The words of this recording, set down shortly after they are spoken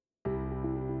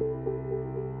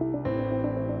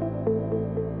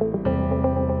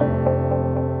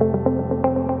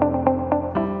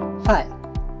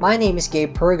My name is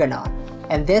Gabe Pergana,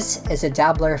 and this is a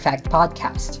Dabbler Effect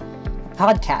podcast. A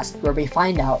podcast where we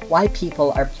find out why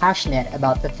people are passionate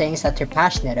about the things that they're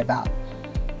passionate about.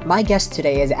 My guest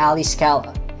today is Ali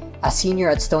Scala, a senior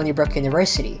at Stony Brook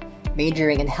University,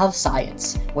 majoring in health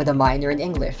science with a minor in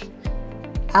English.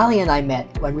 Ali and I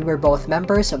met when we were both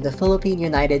members of the Philippine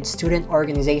United Student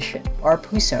Organization, or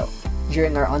PUSO,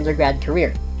 during our undergrad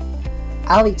career.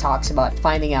 Ali talks about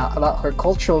finding out about her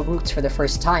cultural roots for the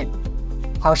first time,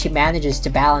 how she manages to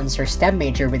balance her STEM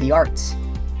major with the arts,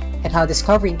 and how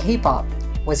discovering K-pop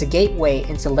was a gateway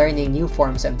into learning new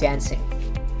forms of dancing.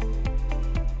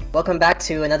 Welcome back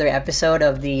to another episode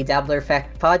of the Dabbler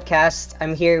Effect podcast.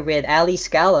 I'm here with Ali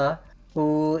Scala,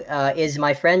 who is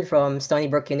my friend from Stony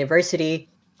Brook University.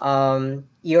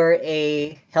 You're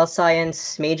a health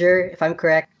science major, if I'm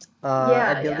correct.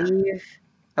 I Yeah.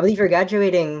 believe you're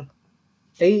graduating.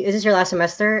 Is this your last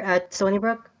semester at Stony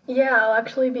Brook? Yeah, I'll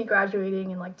actually be graduating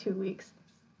in like 2 weeks.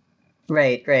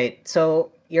 Right.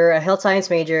 So you're a health science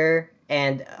major,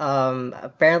 and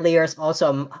apparently you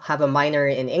also have a minor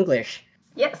in English,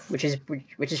 Yes. which is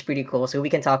pretty cool. So we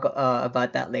can talk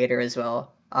about that later as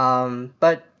well.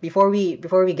 But before we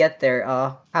get there,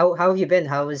 how have you been?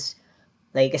 How was,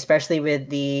 like, especially with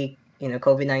the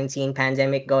COVID-19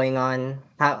 pandemic going on?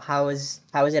 How has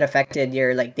it affected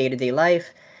your, like, day-to-day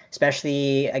life,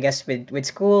 especially I guess with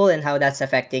school, and how that's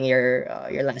affecting your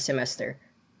last semester?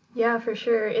 Yeah, for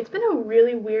sure. It's been a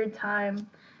really weird time,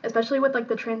 especially with like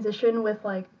the transition with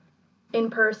like in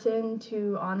person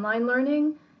to online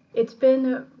learning. It's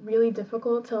been really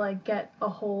difficult to like get a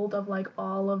hold of like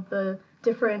all of the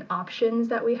different options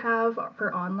that we have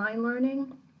for online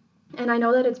learning. And I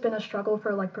know that it's been a struggle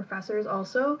for like professors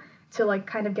also to like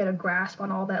kind of get a grasp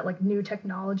on all that like new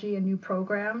technology and new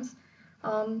programs.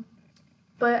 Um,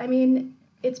 But I mean,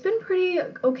 it's been pretty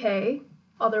okay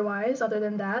otherwise, other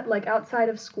than that. Like outside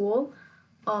of school,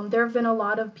 there have been a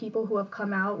lot of people who have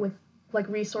come out with like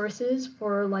resources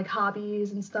for like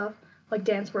hobbies and stuff, like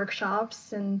dance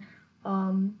workshops and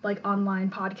like online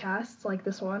podcasts like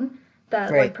this one that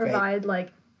like Right. provide like,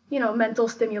 mental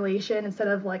stimulation instead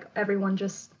of like everyone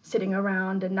just sitting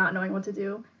around and not knowing what to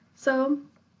do. So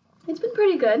it's been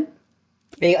pretty good.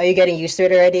 Are you getting used to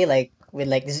it already? Like with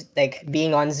like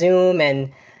being on Zoom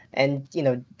and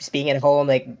just being at home,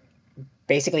 like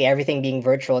basically everything being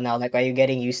virtual now. Like, are you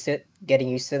getting used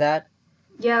to that?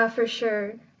 Yeah, for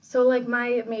sure. So like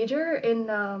my major in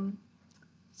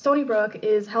Stony Brook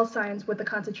is health science with a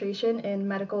concentration in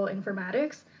medical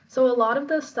informatics. So a lot of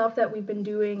the stuff that we've been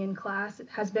doing in class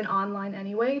has been online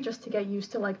anyway, just to get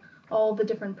used to like all the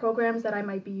different programs that I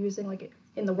might be using like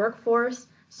in the workforce.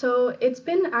 So it's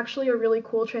been actually a really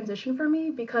cool transition for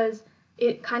me because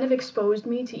it kind of exposed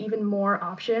me to even more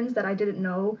options that I didn't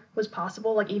know was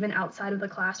possible, like even outside of the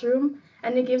classroom.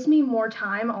 And it gives me more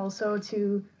time also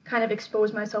to kind of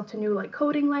expose myself to new like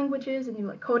coding languages and new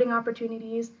like coding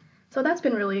opportunities. So that's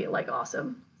been really like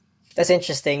awesome. That's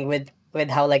interesting with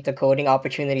how, like, the coding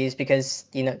opportunities, because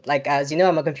like, as you know,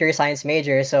 I'm a computer science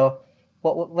major. So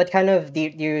what kind of do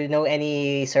you know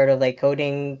any sort of, like,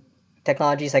 coding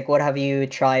technologies? Like, what have you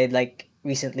tried, like,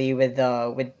 recently with,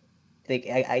 like,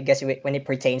 I guess when it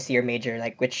pertains to your major,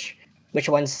 like, which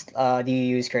ones do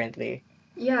you use currently?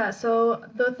 Yeah, so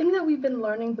the thing that we've been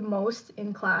learning the most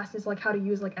in class is like how to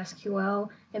use like SQL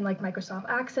in like Microsoft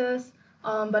Access.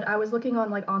 But I was looking on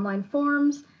like online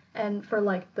forums and for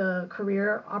like the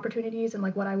career opportunities and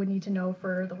like what I would need to know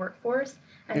for the workforce.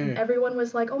 And Mm, everyone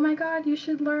was like, "Oh my God, you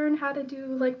should learn how to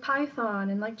do like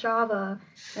Python and like Java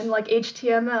and like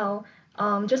HTML."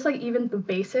 Just like even the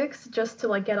basics, just to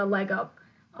like get a leg up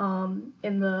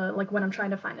in the like when I'm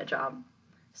trying to find a job.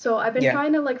 So I've been yeah.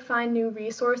 trying to like find new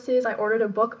resources. I ordered a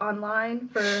book online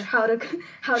for how to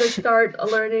how to start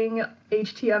learning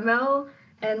HTML,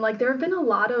 and like there have been a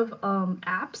lot of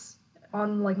apps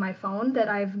on like my phone that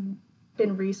I've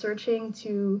been researching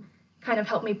to kind of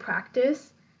help me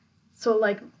practice. So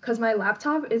like cuz my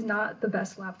laptop is not the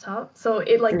best laptop. So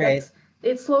it like Right. gets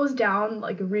it slows down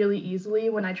like really easily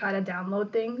when I try to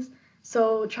download things.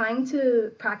 So trying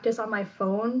to practice on my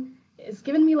phone is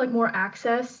giving me like more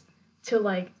access to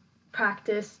like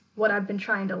practice what I've been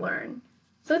trying to learn.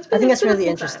 So I think it's that's been a really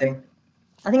cool time. interesting.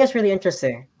 I think that's really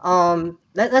interesting.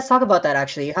 Let's talk about that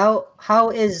actually. How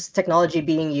is technology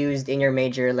being used in your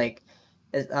major, like,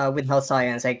 with health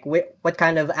science? Like, what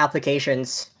kind of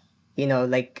applications,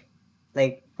 like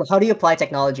how do you apply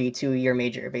technology to your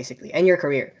major, basically, and your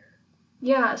career?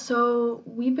 Yeah, so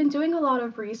we've been doing a lot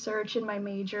of research in my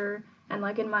major and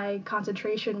like in my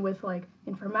concentration with like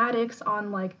informatics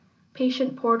on like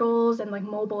patient portals and like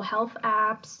mobile health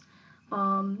apps.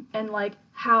 and like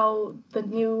how the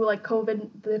new like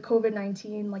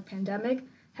COVID-19 like pandemic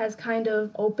has kind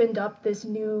of opened up this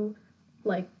new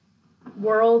like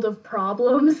world of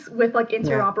problems with like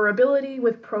Yeah. interoperability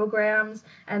with programs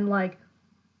and like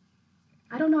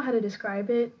I don't know how to describe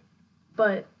it,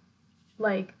 but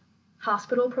like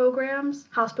hospital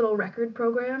record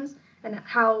programs, and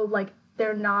how like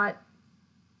they're not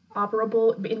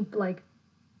operable in like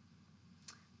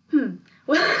hmm.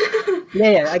 Yeah,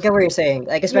 yeah, I get what you're saying.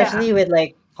 Like, Yeah, especially with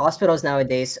like hospitals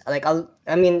nowadays. Like,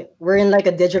 I mean, we're in like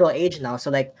a digital age now, so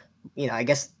like, I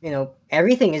guess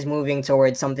everything is moving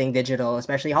towards something digital,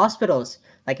 especially hospitals.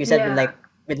 Like you said, yeah,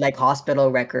 with like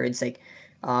hospital records, like,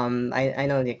 I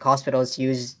know the hospitals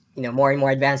use more and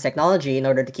more advanced technology in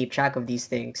order to keep track of these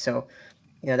things. So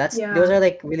those yeah, are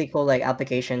like really cool like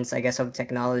applications, I guess, of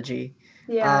technology.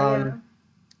 yeah, yeah. Um,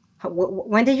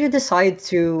 when did you decide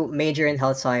to major in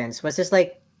health science? Was this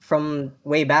like from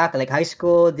way back, like high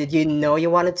school? Did you know you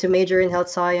wanted to major in health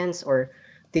science, or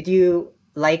did you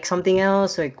like something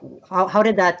else? Like, how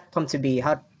did that come to be?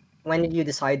 When did you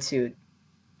decide to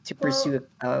Well, pursue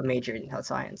a major in health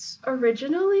science?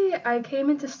 originally, I came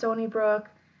into Stony Brook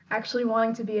actually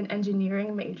wanting to be an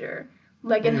engineering major.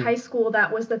 Like in Mm, high school,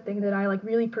 that was the thing that I like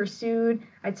really pursued.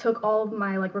 I took all of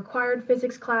my like required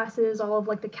physics classes, all of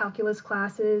like the calculus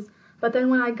classes. But then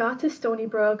when I got to Stony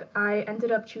Brook, I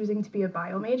ended up choosing to be a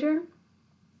bio major.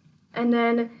 And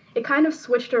then it kind of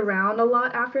switched around a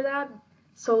lot after that.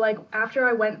 So like after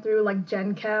I went through like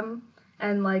Gen Chem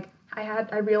and like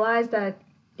I realized that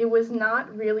it was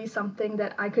not really something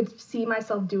that I could see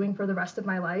myself doing for the rest of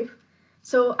my life.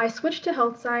 So I switched to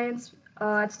health science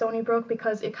at Stony Brook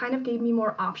because it kind of gave me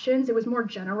more options. It was more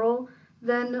general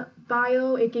than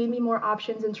bio. It gave me more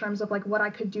options in terms of like what I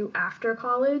could do after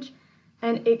college.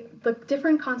 And the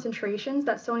different concentrations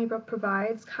that Stony Brook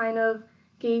provides kind of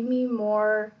gave me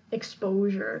more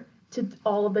exposure to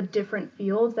all of the different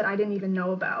fields that I didn't even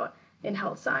know about in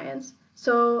health science.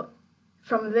 So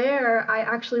from there, I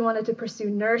actually wanted to pursue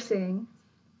nursing.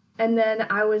 And then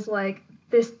I was like,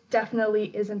 this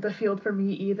definitely isn't the field for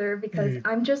me either because mm,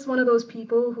 I'm just one of those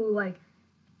people who like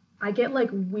I get like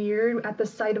weird at the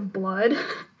sight of blood.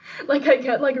 Like I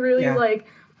get like really yeah, like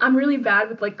I'm really bad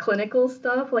with like clinical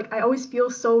stuff. Like I always feel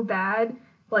so bad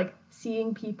like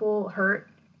seeing people hurt.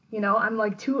 I'm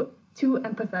like too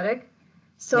empathetic.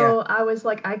 yeah, So I was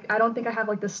like I don't think I have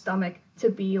like the stomach to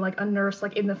be like a nurse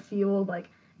like in the field like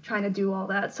trying to do all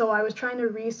that. So I was trying to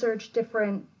research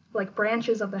different like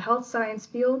branches of the health science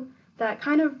field that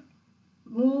kind of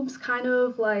moves kind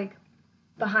of like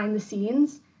behind the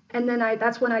scenes. And then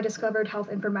that's when I discovered health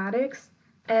informatics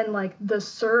and like the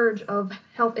surge of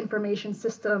health information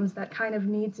systems that kind of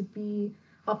need to be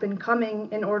up and coming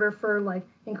in order for like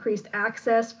increased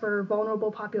access for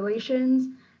vulnerable populations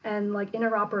and like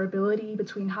interoperability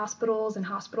between hospitals and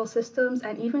hospital systems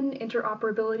and even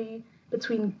interoperability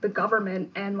between the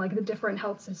government and like the different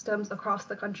health systems across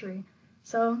the country.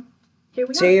 So here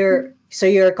we so are.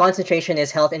 your concentration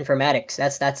is health informatics.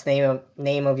 That's the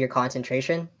name of your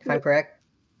concentration, if I'm Yep. correct.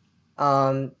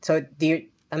 So do you?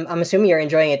 I'm assuming you're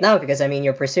enjoying it now, because I mean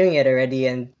you're pursuing it already,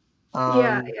 and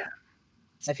Yeah, um, yeah.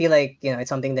 I feel like it's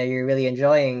something that you're really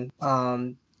enjoying.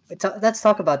 Let's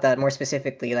talk about that more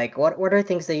specifically. Like, what are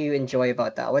things that you enjoy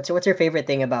about that? What's your favorite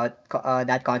thing about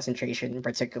that concentration in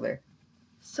particular?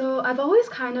 So I've always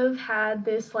kind of had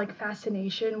this like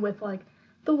fascination with like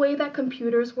the way that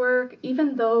computers work,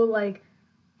 even though like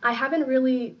I haven't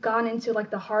really gone into like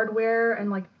the hardware and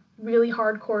like really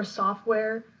hardcore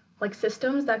software like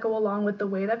systems that go along with the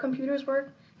way that computers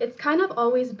work. It's kind of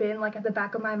always been like at the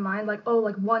back of my mind, like, oh,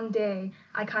 like one day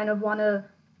I kind of want to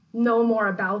know more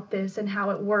about this and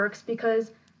how it works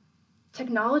because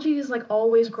technology is like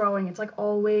always growing. It's like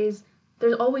always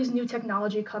there's always new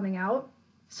technology coming out.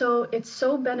 So it's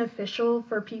so beneficial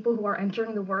for people who are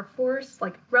entering the workforce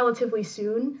like relatively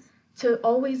soon to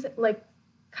always like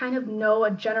kind of know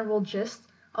a general gist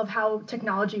of how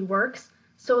technology works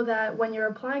so that when you're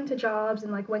applying to jobs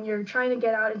and like when you're trying to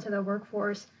get out into the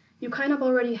workforce, you kind of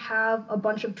already have a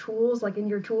bunch of tools like in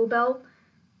your tool belt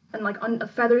and like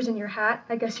feathers in your hat,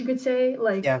 I guess you could say,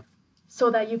 like Yeah, so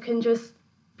that you can just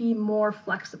be more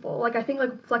flexible. Like I think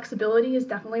like flexibility is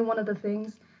definitely one of the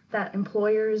things that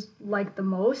employers like the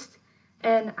most.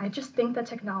 And I just think that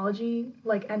technology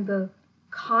like and the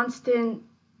constant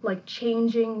like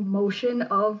changing motion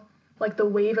of like the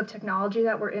wave of technology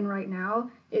that we're in right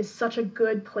now is such a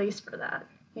good place for that,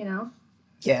 you know?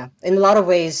 yeah. In a lot of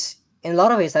ways,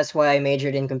 that's why I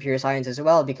majored in computer science as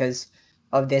well, because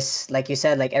of this. Like you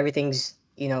said, like everything's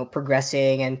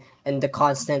progressing, and the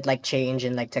constant like change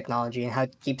in like technology and how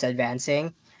it keeps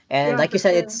advancing. And Yeah, like for you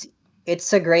said, sure.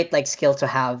 it's a great like skill to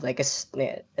have. Like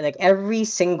every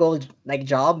single like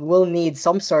job will need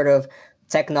some sort of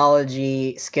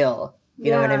technology skill.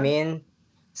 You know what I Yeah. mean?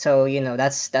 So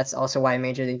that's also why I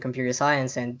majored in computer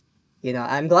science, and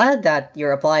I'm glad that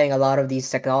you're applying a lot of these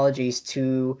technologies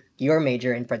to your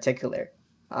major in particular.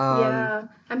 Um, Yeah.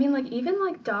 I mean, like, even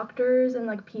like doctors and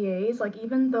like PAs, like,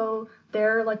 even though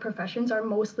their like professions are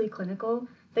mostly clinical,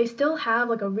 they still have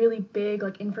like a really big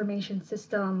like information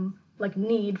system like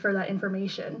need for that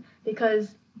information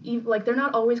because like they're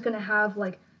not always going to have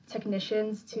like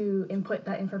technicians to input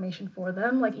that information for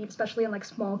them, like especially in like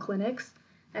small clinics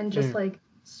and just mm. like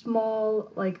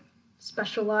small like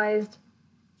specialized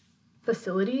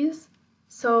facilities.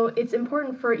 So it's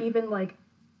important for even like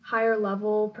higher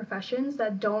level professions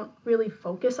that don't really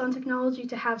focus on technology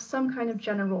to have some kind of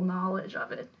general knowledge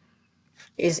of it.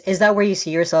 Is that where you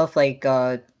see yourself like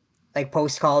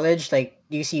post college? Like,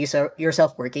 do you see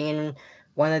yourself working in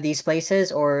one of these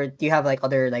places, or do you have like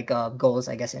other like goals,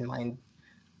 I guess, in mind?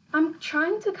 I'm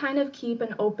trying to kind of keep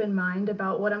an open mind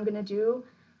about what I'm going to do.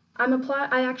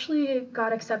 I actually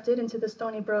got accepted into the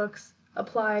Stony Brook's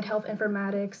Applied Health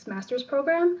Informatics Master's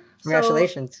program. So,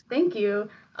 Congratulations. thank you.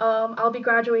 I'll be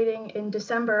graduating in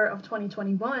December of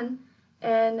 2021.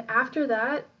 And after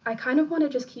that, I kind of want to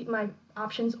just keep my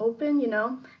options open,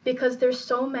 because there's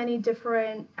so many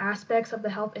different aspects of the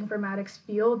health informatics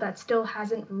field that still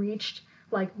hasn't reached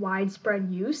like widespread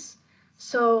use.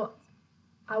 So,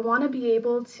 I want to be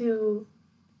able to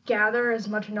gather as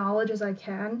much knowledge as I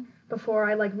can before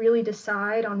I like really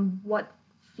decide on what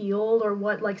field or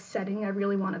what like setting I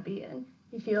really want to be in.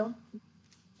 You feel?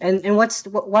 And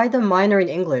why the minor in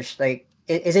English? Like,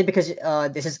 is it because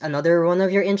this is another one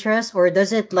of your interests, or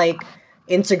does it like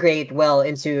integrate well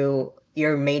into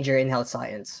your major in health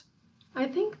science? I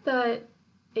think that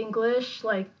English,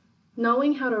 like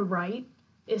knowing how to write,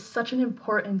 is such an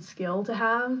important skill to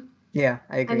have. Yeah,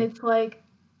 I And agree. it's like,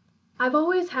 I've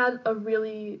always had a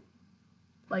really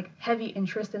like heavy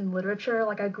interest in literature.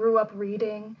 Like I grew up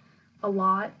reading a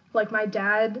lot. Like my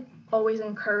dad always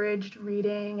encouraged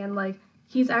reading and like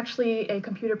he's actually a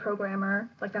computer programmer,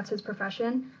 like that's his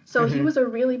profession. So he Mm-hmm. was a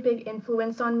really big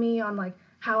influence on me on like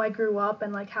how I grew up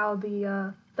and like how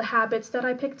the habits that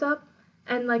I picked up.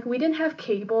 And like we didn't have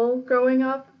cable growing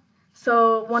up.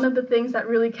 So one of the things that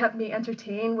really kept me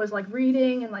entertained was like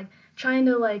reading and like trying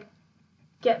to like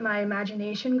get my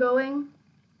imagination going.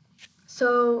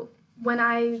 So when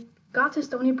I got to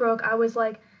Stony Brook, I was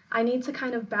like, I need to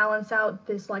kind of balance out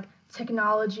this like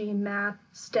technology, math,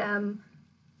 STEM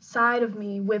side of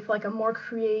me with like a more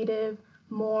creative,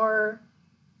 more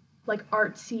like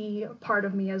artsy part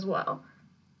of me as well.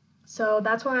 So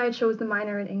that's why I chose the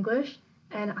minor in English,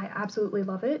 and I absolutely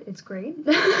love it. It's great.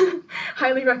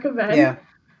 Highly recommend. Yeah.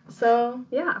 So,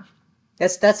 yeah.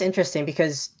 That's interesting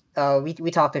because we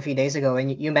talked a few days ago,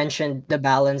 and you mentioned the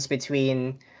balance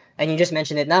between, and you just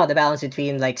mentioned it now, the balance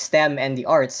between like STEM and the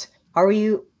arts. How are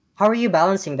you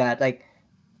balancing that? Like,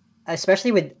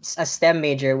 especially with a STEM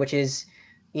major, which is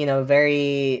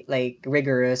very like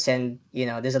rigorous, and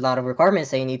there's a lot of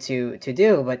requirements that you need to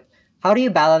do. But how do you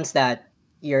balance that,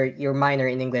 your minor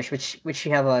in English, which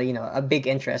you have a big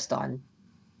interest on?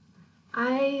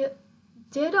 I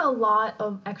did a lot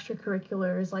of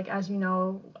extracurriculars, like as you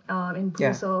know, in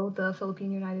Yeah. PUSO, the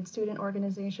Philippine United Student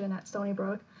Organization at Stony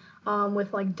Brook,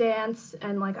 with like dance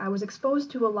and like I was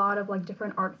exposed to a lot of like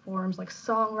different art forms, like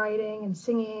songwriting and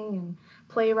singing and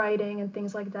playwriting and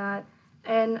things like that.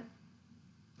 And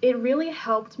it really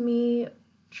helped me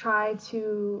try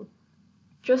to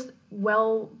just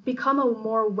become a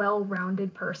more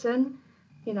well-rounded person,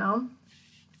 you know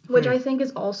which Hmm. I think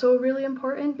is also really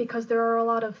important because there are a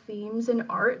lot of themes in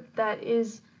art that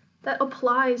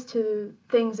applies to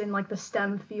things in like the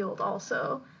STEM field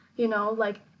also.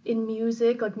 Like in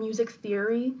music, like music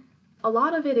theory, a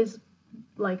lot of it is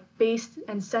like based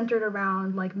and centered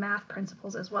around like math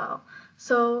principles as well.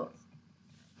 So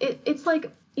it's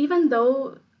like even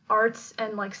though arts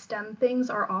and like STEM things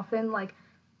are often like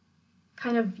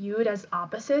kind of viewed as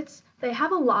opposites, they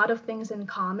have a lot of things in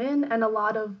common and a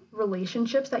lot of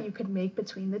relationships that you could make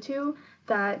between the two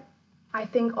that I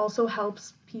think also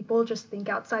helps people just think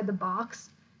outside the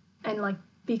box and like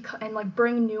and like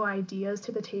bring new ideas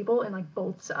to the table in like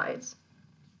both sides.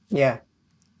 Yeah.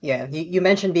 Yeah, you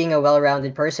mentioned being a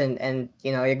well-rounded person, and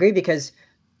I agree because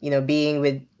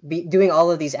doing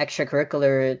all of these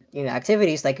extracurricular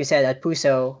activities, like you said at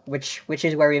Puso, which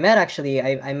is where we met. Actually,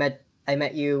 I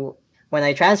met you when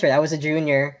I transferred. I was a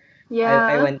junior.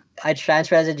 Yeah, I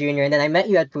transferred as a junior, and then I met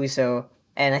you at Puso,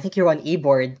 and I think you were on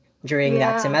e-board during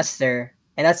that yeah, semester,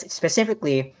 and that's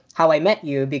specifically how I met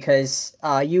you because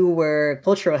you were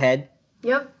cultural head.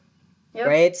 yep, Yep.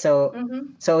 right? So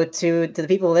Mhm. to the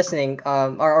people listening,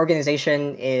 our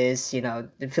organization is,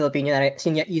 the Philippine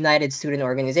United Student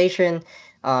Organization.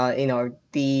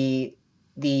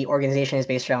 The organization is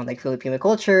based around like Filipino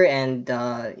culture and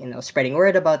spreading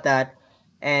word about that.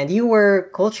 And you were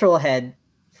cultural head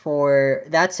for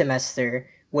that semester,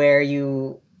 where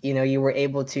you were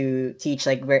able to teach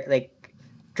like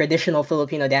traditional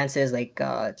Filipino dances like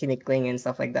tinikling and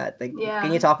stuff like that. Like,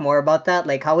 can you Yeah. talk more about that?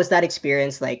 Like, how was that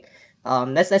experience? Like,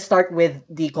 let's start with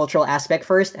the cultural aspect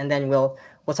first, and then we'll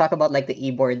talk about like the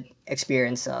e-board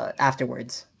experience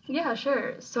afterwards. Yeah,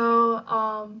 sure. So,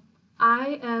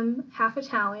 I am half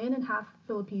Italian and half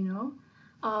Filipino.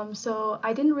 So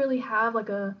I didn't really have like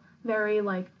a very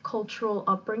like cultural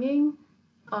upbringing.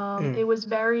 Mm, It was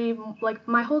very like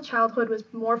my whole childhood was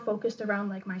more focused around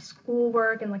like my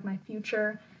schoolwork and like my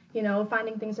future,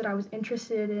 finding things that I was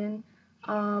interested in.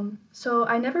 So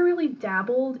I never really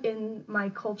dabbled in my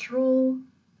cultural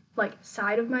like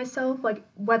side of myself, like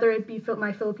whether it be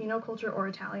my Filipino culture or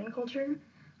Italian culture.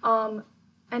 Um,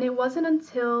 and it wasn't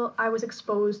until I was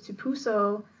exposed to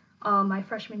Puso my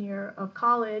freshman year of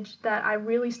college that I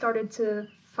really started to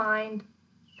find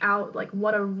out like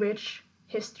what a rich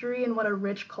history and what a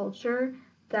rich culture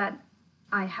that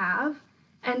I have.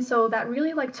 And so that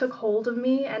really like took hold of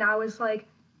me and I was like,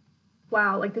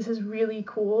 wow, like this is really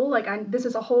cool. Like this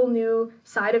is a whole new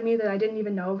side of me that I didn't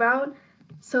even know about.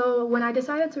 So when I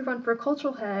decided to run for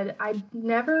cultural head, I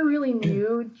never really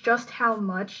knew just how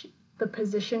much the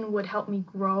position would help me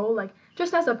grow, like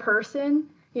just as a person,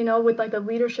 with like the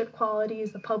leadership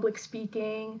qualities, the public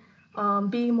speaking,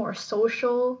 being more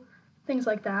social, things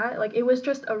like that. Like it was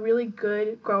just a really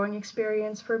good growing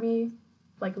experience for me,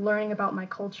 like learning about my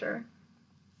culture.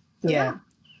 So yeah. yeah.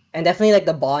 And definitely like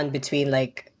the bond between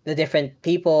like the different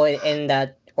people in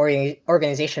that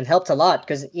organization helped a lot,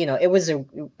 because it was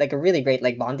like a really great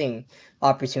like bonding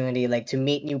opportunity, like to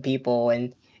meet new people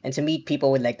and to meet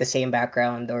people with like the same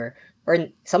background, or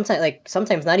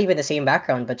sometimes not even the same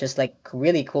background, but just like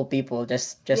really cool people,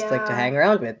 just like to Yeah. hang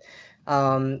around with.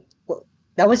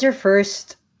 That was your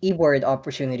first e-board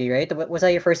opportunity, right? Was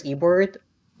that your first e-board?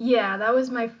 Yeah, that was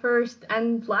my first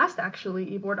and last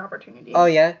actually e-board Oh opportunity.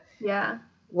 yeah. Yeah.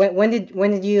 When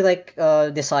did you like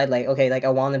decide, like, okay, like I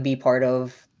want to be part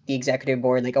of the executive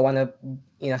board, like I want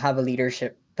to have a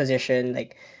leadership position?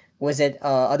 Like, was it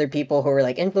other people who were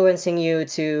like influencing you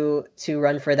to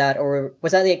run for that, or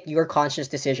was that like your conscious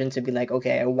decision to be like,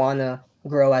 okay, I want to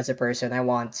grow as a person, I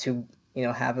want to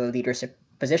have a leadership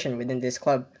position within this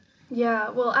club? Yeah,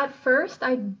 well, at first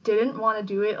I didn't want to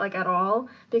do it like at all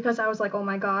because I was like, oh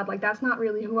my God, like that's not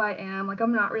really who I am. Like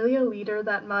I'm not really a leader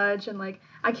that much and like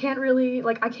I can't really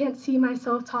like I can't see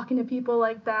myself talking to people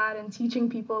like that and teaching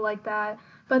people like that.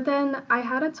 But then I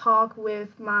had a talk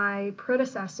with my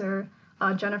predecessor,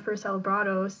 Jennifer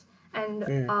Celebrados, and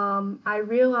Mm, I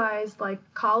realized like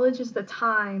college is the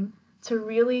time to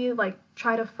really like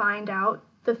try to find out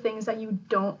the things that you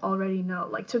don't already know,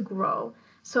 like to grow.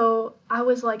 So I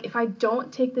was like, if I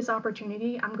don't take this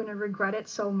opportunity, I'm gonna regret it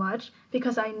so much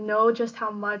because I know just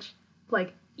how much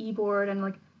like e-board and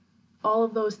like all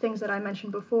of those things that I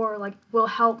mentioned before like will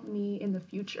help me in the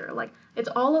future. Like it's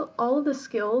all of the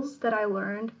skills that I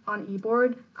learned on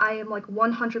e-board. I am like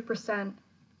 100%.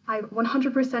 I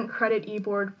 100% credit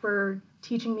e-board for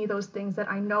teaching me those things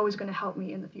that I know is going to help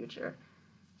me in the future.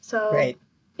 So right.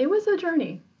 it was a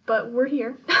journey, but we're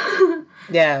here.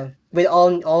 Yeah, with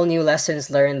all new lessons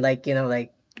learned, like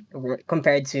like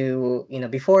compared to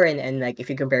before, and like if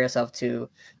you compare yourself to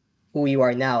who you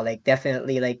are now, like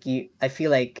definitely, like I feel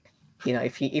like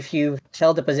if you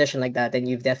held a position like that, then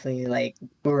you've definitely like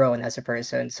grown as a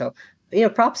person. So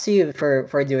props to you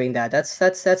for doing that.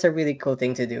 That's a really cool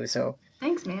thing to do. So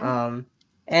Thanks, man. um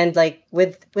and like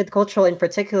with cultural in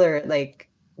particular, like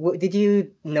did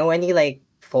you know any like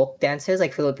folk dances,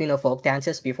 like Filipino folk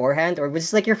dances beforehand, or was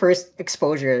this like your first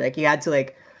exposure, like you had to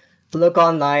like look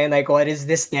online, like what is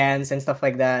this dance and stuff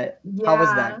like that? How was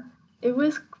Yeah, that? it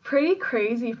was pretty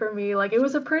crazy for me. Like, it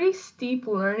was a pretty steep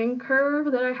learning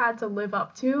curve that I had to live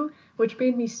up to, which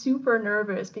made me super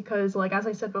nervous because, like, as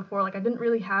I said before, like, I didn't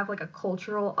really have like a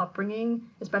cultural upbringing,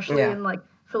 especially Yeah. in like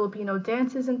Filipino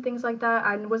dances and things like that.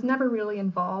 I was never really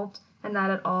involved in that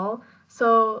at all.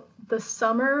 So, the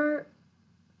summer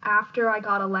after I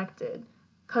got elected,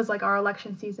 because like our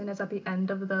election season is at the end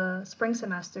of the spring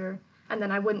semester, and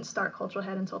then I wouldn't start cultural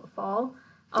head until the fall.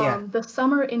 Yeah. The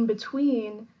summer in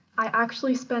between, I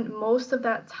actually spent most of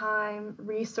that time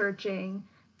researching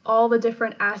all the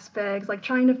different aspects, like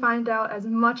trying to find out as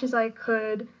much as I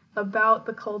could about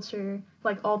the culture,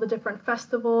 like all the different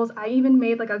festivals. I even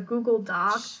made like a Google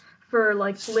Doc for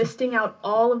like listing out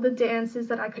all of the dances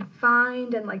that I could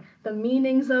find and like the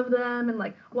meanings of them and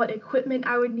like what equipment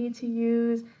I would need to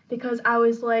use because I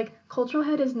was like cultural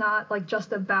head is not like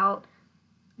just about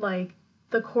like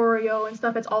the choreo and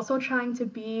stuff. It's also trying to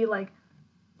be like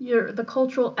you're the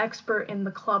cultural expert in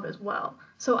the club as well.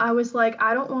 So I was like,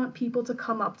 I don't want people to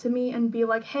come up to me and be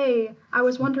like, hey, I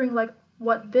was wondering like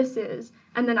what this is,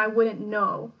 and then I wouldn't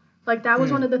know. Like that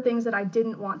was one Hmm. of the things that I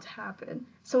didn't want to happen.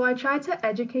 So I tried to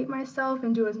educate myself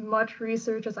and do as much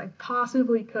research as I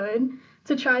possibly could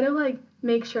to try to like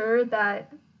make sure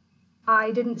that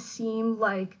I didn't seem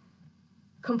like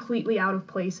completely out of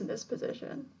place in this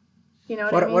position. You know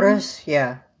what I What are mean?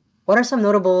 yeah? What are some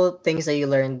notable things that you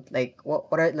learned? Like what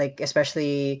are like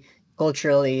especially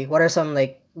culturally? What are some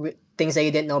like things that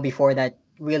you didn't know before that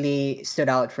really stood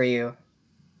out for you?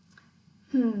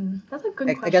 That's a good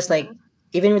I guess like question.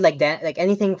 even with like like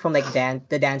anything from like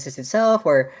the dances itself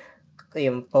or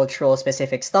cultural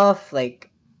specific stuff.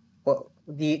 Like what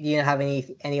do you have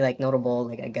any like notable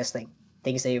like I guess like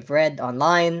things that you've read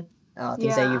online,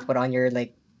 things that Yeah. you've put on your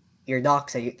like your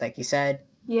docs that you like you said.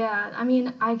 Yeah, I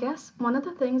mean, I guess one of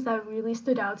the things that really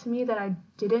stood out to me that I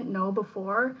didn't know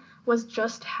before was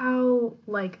just how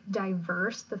like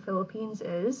diverse the Philippines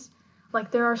is.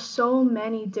 Like there are so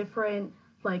many different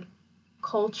like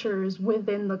cultures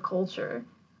within the culture.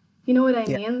 You know what I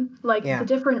Yeah, mean? Like the yeah.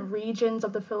 different regions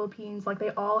of the Philippines, like they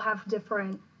all have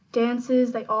different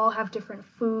dances, they all have different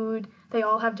food, they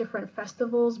all have different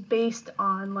festivals based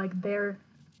on like their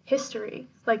history.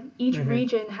 Like each Mm-hmm.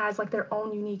 region has like their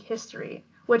own unique history,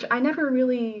 which I never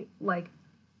really like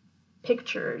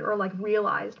pictured or like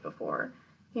realized before,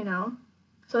 you know?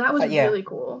 So that was Yeah. really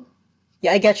cool.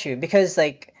 Yeah, I get you because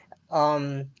like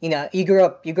you grew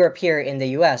up here in the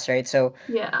US, right? So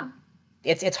Yeah.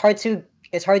 it's hard to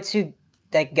it's hard to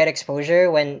like get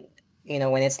exposure when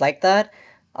when it's like that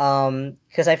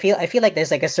because I feel like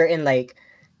there's like a certain like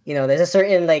there's a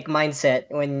certain like mindset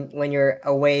when you're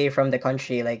away from the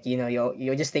country like you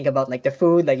just think about like the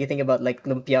food like you think about like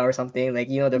lumpia or something like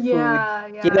the food Yeah,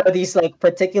 yeah. these like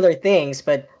particular things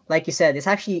but like you said it's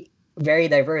actually very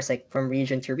diverse like from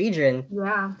region to region.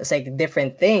 Yeah. It's like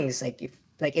different things like if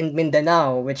like in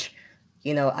Mindanao which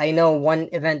I know one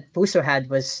event Puso had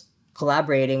was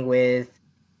collaborating with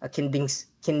a Kinding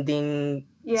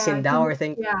Yeah, Sindao or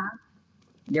thing. yeah.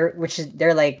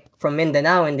 They're like from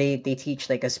Mindanao and they teach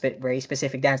like a very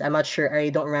specific dance. I'm not sure. I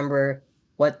don't remember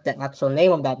what the actual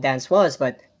name of that dance was,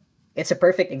 but it's a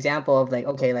perfect example of like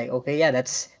okay yeah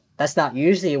that's not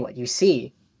usually what you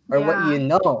see or what Yeah. you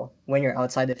know when you're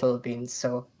outside the Philippines.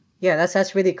 So yeah,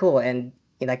 that's really cool. And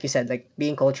like you said, like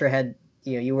being culture head,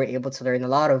 you were able to learn a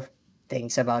lot of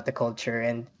things about the culture,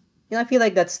 and I feel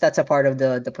like that's a part of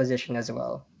the position as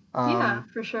well. Yeah,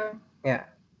 for sure. Yeah.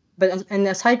 But and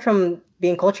aside from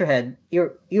being culture head,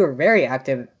 you're very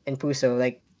active in Puso.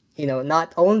 Like,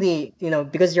 not only,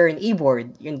 because you're an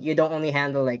e-board, you don't only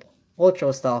handle like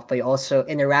cultural stuff, but you also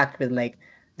interact with like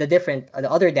the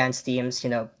other dance teams,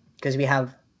 because we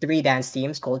have three dance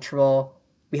teams, cultural,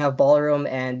 we have ballroom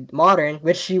and modern,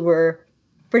 which you were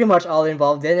pretty much all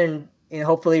involved in, and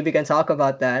hopefully we can talk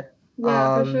about that.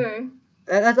 Yeah, for sure.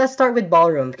 Let's start with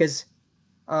ballroom because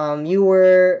you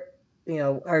were,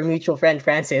 our mutual friend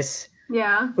Francis,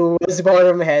 Yeah. who was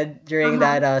ballroom head during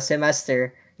Uh-huh. that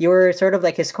semester. You were sort of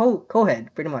like his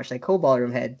co-head, pretty much like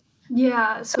co-ballroom head.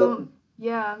 Yeah, So, so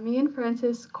yeah, me and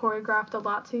Francis choreographed a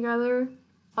lot together.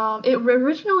 It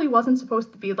originally wasn't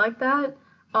supposed to be like that,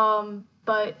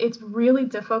 but it's really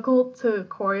difficult to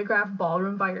choreograph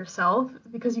ballroom by yourself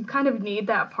because you kind of need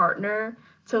that partner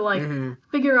to like mm-hmm,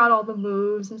 figure out all the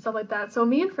moves and stuff like that. So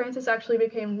me and Francis actually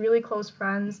became really close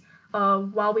friends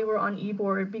while we were on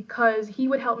e-board because he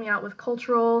would help me out with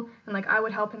cultural and like I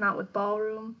would help him out with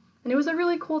ballroom, and it was a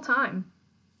really cool time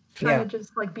trying to yeah,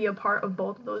 just like be a part of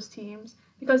both of those teams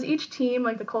because each team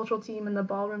like the cultural team and the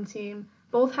ballroom team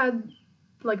both had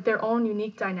like their own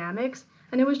unique dynamics,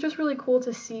 and it was just really cool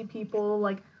to see people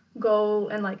like go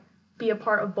and like be a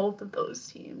part of both of those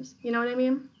teams, you know what I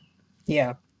mean?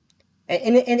 yeah.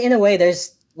 In a way,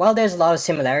 there's a lot of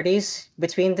similarities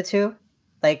between the two.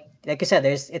 Like you said,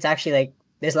 it's actually like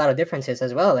there's a lot of differences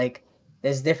as well. Like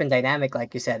there's different dynamic,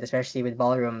 like you said, especially with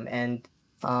ballroom. And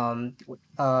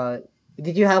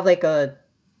did you have like a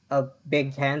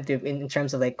big hand in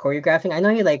terms of like choreographing? I know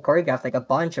you like choreographed like a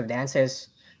bunch of dances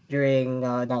during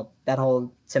that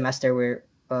whole semester where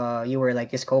you were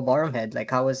like his co-ballroom head. Like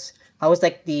how was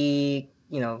like the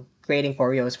creating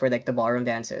choreos for like the ballroom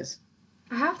dances?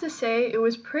 I have to say it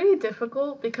was pretty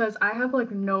difficult because I have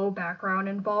like no background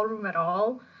in ballroom at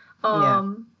all. Yeah.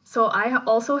 So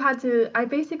I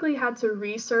basically had to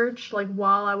research like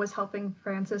while I was helping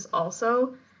Francis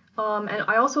also. And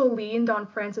I also leaned on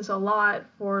Francis a lot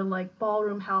for like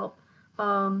ballroom help.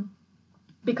 Um,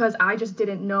 because I just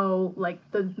didn't know like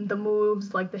the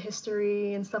moves, like the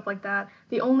history and stuff like that.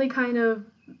 The only kind of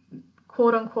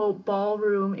quote unquote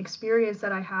ballroom experience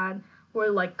that I had were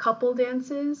like couple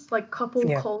dances, like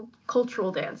Yeah,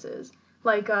 cultural dances.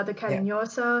 Like the yeah.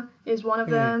 Cariñosa is one of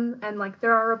Mm-hmm. them, and like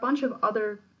there are a bunch of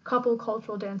other couple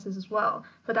cultural dances as well.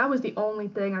 But that was the only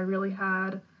thing I really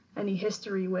had any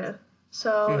history with.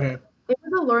 So Mm-hmm. it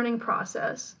was a learning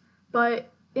process. But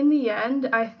in the end,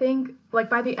 I think like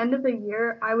by the end of the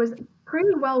year, I was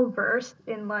pretty well versed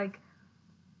in like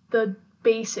the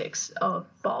basics of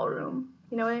ballroom.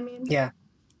 You know what I mean? Yeah.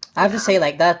 I have to Yeah. say,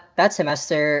 like that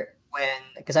semester when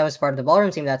because I was part of the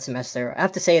ballroom team that semester, I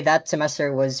have to say that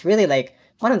semester was really like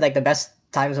one of like the best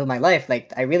times of my life.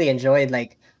 Like I really enjoyed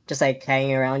like just like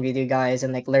hanging around with you guys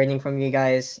and like learning from you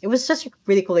guys. It was such a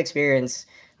really cool experience,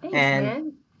 Thanks, and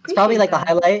man. it's probably Appreciate like the that.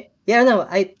 highlight. Yeah, no,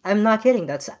 I'm not kidding.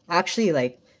 That's actually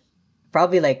like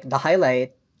probably like the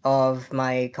highlight of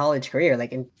my college career,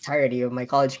 like entirety of my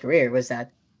college career was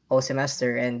that whole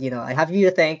semester. And I have you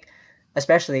to thank,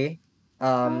 especially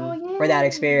Oh, for that yay.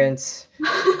 experience.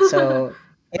 So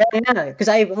yeah, because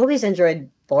I've always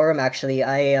enjoyed ballroom. Actually,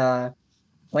 I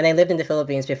when I lived in the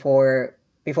Philippines before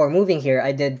moving here,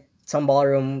 I did some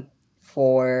ballroom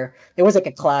for it was like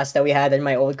a class that we had in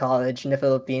my old college in the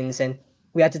Philippines, and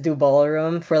we had to do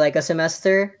ballroom for like a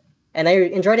semester, and I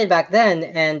enjoyed it back then.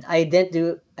 And I didn't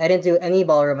do any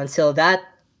ballroom until that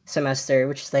semester,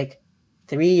 which is like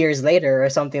 3 years later or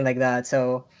something like that.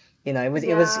 So it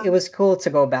Yeah. was cool to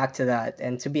go back to that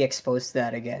and to be exposed to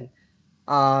that again.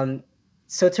 Um,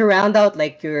 so to round out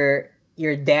like your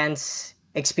dance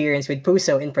experience with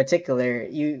Puso in particular,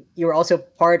 you were also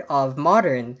part of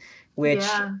Modern,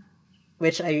 which Yeah.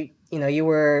 you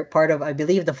were part of, I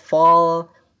believe, the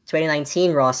fall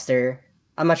 2019 roster.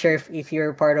 I'm not sure if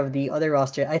you're part of the other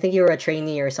roster. I think you were a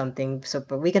trainee or something. So,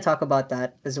 but we can talk about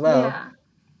that as well. Yeah.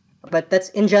 But that's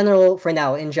in general for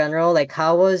now. In general, like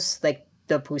how was like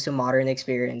the Puso Modern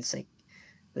experience,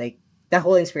 like that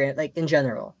whole experience, like in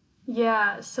general.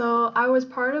 Yeah. So I was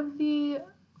part of the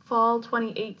fall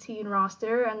 2018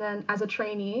 roster and then as a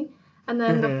trainee, and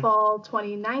then the Mm-hmm. fall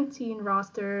 2019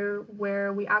 roster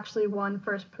where we actually won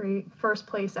first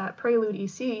place at Prelude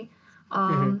EC,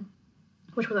 Mm-hmm. um,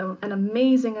 which was an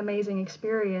amazing, amazing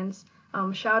experience.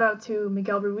 Shout out to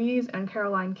Miguel Ruiz and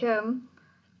Caroline Kim.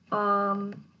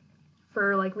 Um,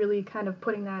 for like really kind of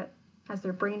putting that as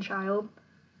their brainchild.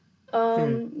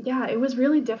 Yeah, it was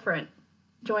really different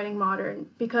joining modern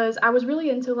because I was really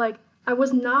into like I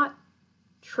was not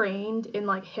trained in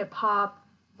like hip hop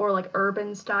or like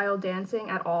urban style dancing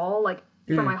at all like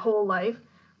for my Mm-hmm. whole life.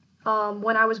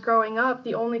 When I was growing up,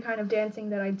 the only kind of dancing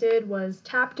that I did was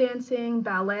tap dancing,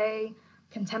 ballet,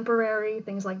 contemporary,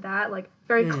 things like that, like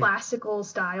very Mm, classical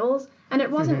styles. And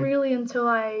it wasn't mhm, really until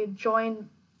I joined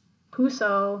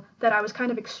Puso that I was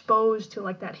kind of exposed to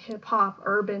like that hip hop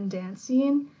urban dance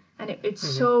scene, and it's mhm.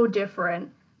 so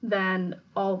different than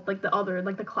all like the other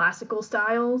like the classical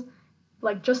styles.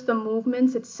 Like just the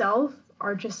movements itself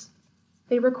are just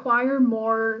they require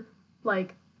more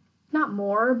like not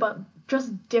more but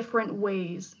just different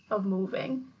ways of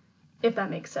moving, if that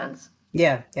makes sense.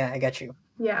 Yeah, yeah, I get you.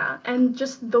 Yeah, and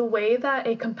just the way that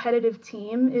a competitive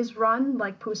team is run,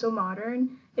 like Puso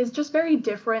Modern, is just very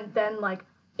different than like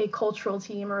a cultural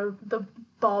team or the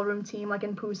ballroom team, like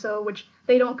in Puso, which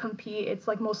they don't compete. It's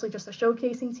like mostly just a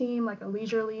showcasing team, like a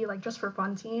leisurely, like just for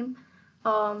fun team.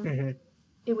 Um, Mhm.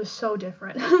 it was so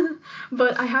different.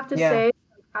 But I have to Yeah. say,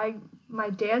 I my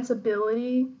dance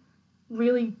ability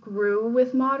really grew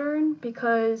with modern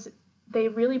because they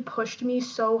really pushed me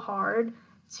so hard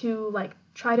to like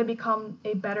try to become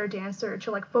a better dancer,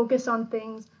 to like focus on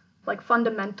things like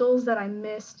fundamentals that I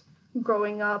missed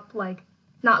growing up, like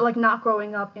not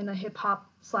growing up in a hip hop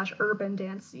slash urban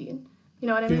dance scene. You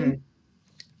know what I mean? Mhm.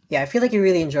 Yeah, I feel like you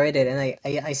really enjoyed it, and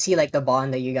I see like the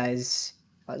bond that you guys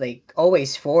like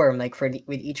always form like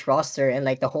with each roster and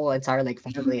like the whole entire like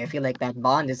family. I feel like that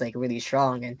bond is like really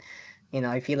strong, and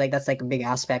I feel like that's like a big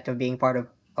aspect of being part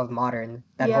of modern.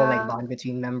 That whole like Yeah, bond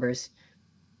between members.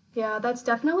 yeah, that's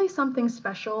definitely something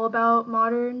special about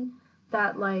modern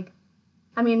that like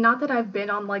I mean, not that I've been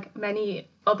on like many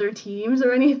other teams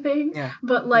or anything, Yeah,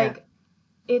 but yeah. like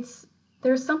it's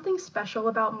there's something special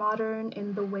about modern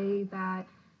in the way that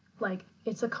like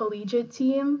it's a collegiate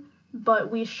team,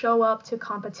 but we show up to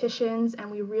competitions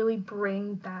and we really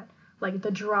bring that like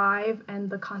the drive and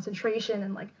the concentration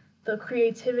and like the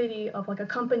creativity of like a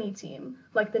company team,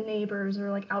 like the neighbors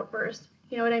or like Outburst.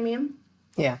 You know what I mean?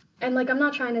 Yeah. And like I'm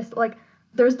not trying to like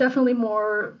there's definitely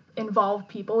more involved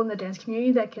people in the dance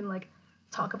community that can like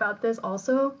talk about this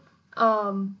also.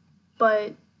 Um,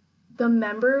 but the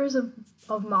members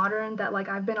of modern that like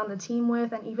I've been on the team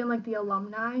with and even like the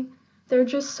alumni, they're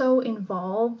just so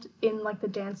involved in like the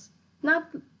dance, not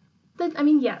the, I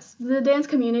mean yes, the dance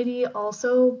community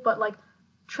also, but like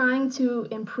trying to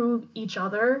improve each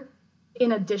other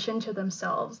in addition to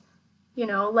themselves. You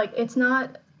know, like it's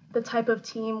not the type of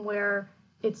team where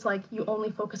it's like you only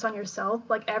focus on yourself.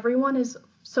 Like everyone is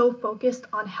so focused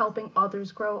on helping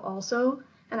others grow also.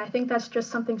 And I think that's just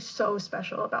something so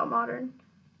special about modern.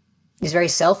 He's very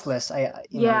selfless. Yeah,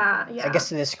 I yeah, guess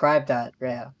to describe that.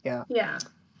 Yeah, yeah. yeah,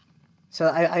 So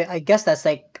I guess that's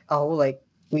like a whole like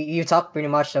you talked pretty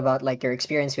much about like your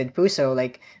experience with Puso,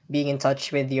 like being in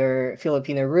touch with your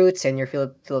Filipino roots and your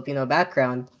Filipino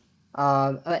background.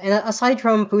 And aside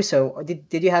from Puso,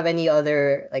 did you have any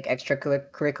other like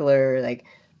extracurricular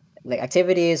like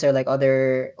activities or like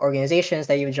other organizations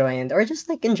that you've joined, or just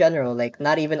like in general, like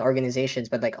not even organizations,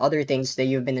 but like other things that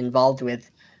you've been involved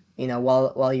with,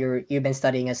 while you've been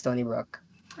studying at Stony Brook?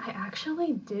 I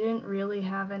actually didn't really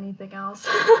have anything else.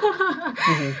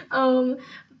 Mm-hmm. um,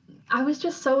 I was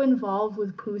just so involved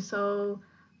with Puso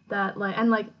that like and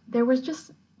like there's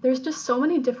just so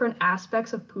many different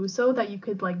aspects of Puso that you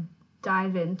could like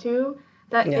dive into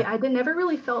that Yeah. I did never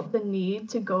really felt the need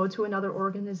to go to another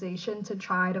organization to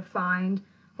try to find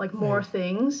like more Mm.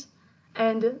 things.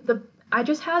 And the I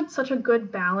just had such a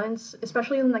good balance,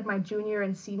 especially in like my junior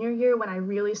and senior year when I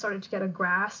really started to get a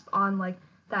grasp on like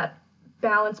that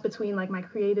balance between like my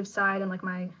creative side and like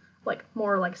my like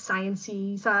more like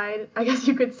sciency side, I guess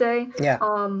you could say. Yeah.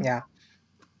 Um, Yeah.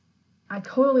 I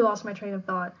totally lost my train of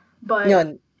thought, You but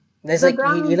know, there's the like you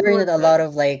balance learn was a lot good.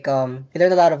 of like you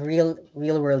learn a lot of real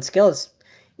world skills,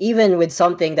 even with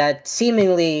something that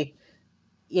seemingly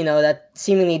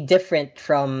different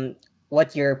from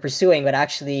what you're pursuing, but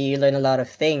actually you learn a lot of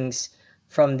things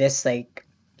from this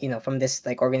from this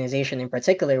like organization in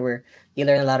particular, where you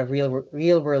learn a lot of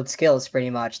real world skills pretty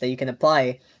much that you can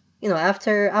apply,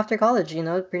 after college,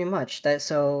 pretty much that.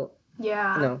 So you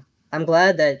Yeah, know I'm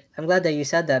glad that you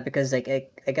said that, because like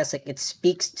I guess like it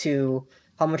speaks to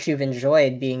how much you've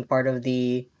enjoyed being part of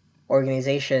the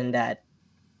organization, that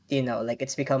like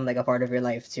it's become like a part of your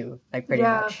life too, like pretty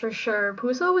yeah, much. for sure.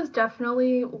 Puso was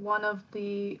definitely one of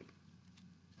the,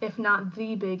 if not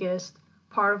the biggest,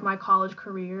 part of my college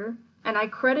career. And I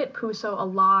credit Puso a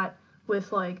lot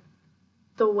with like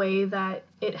the way that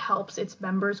it helps its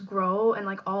members grow and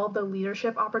like all the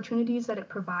leadership opportunities that it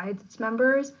provides its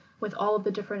members with all of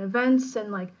the different events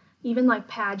and like even like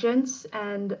pageants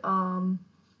and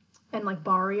like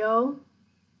barrio.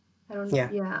 I don't Yeah.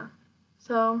 yeah.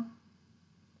 So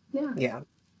yeah. Yeah.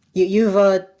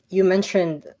 You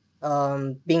mentioned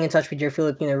being in touch with your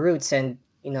Filipino roots, and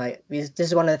this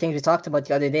is one of the things we talked about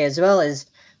the other day as well, is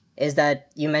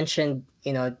that you mentioned,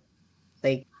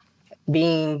 like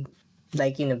being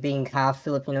being half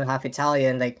Filipino, half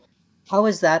Italian. Like, how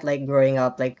was that like growing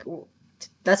up? Like,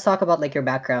 let's talk about like your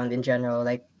background in general.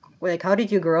 Like how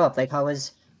did you grow up? Like, how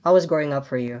was growing up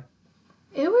for you?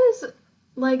 It was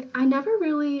like I never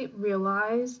really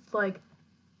realized like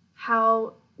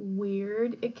how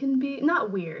weird it can be.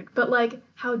 Not weird, but like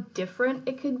how different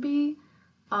it could be.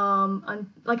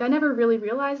 Like I never really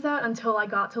realized that until I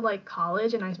got to like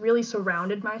college and I really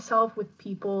surrounded myself with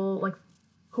people like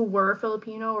who were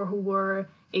Filipino or who were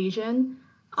Asian.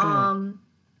 Mm. Um,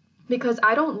 because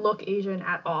I don't look Asian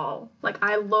at all. Like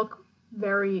I look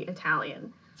very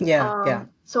Italian. Yeah, yeah.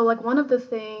 So like one of the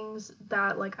things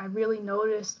that like I really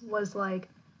noticed was like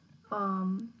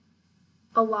um,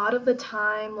 a lot of the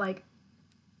time like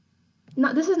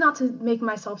not this is not to make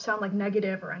myself sound like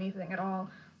negative or anything at all,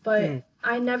 but Mm.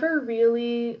 I never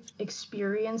really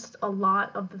experienced a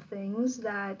lot of the things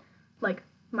that like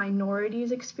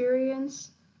minorities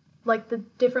experience, like the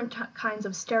different kinds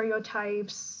of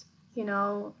stereotypes,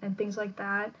 and things like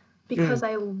that, Mm. because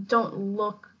I don't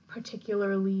look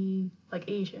particularly like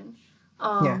Asian. Yeah.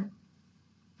 Um,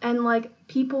 and like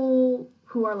people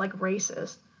who are like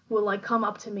racist will like come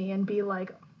up to me and be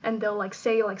like, and they'll like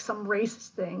say like some racist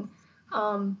thing,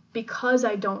 because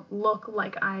I don't look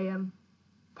like I am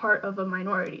part of a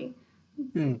minority.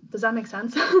 Mm. Does that make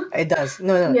sense? It does.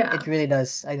 No, no, Yeah, it really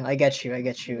does. I know. I get you. I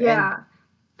get you. And yeah,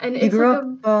 and you it's grew like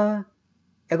up.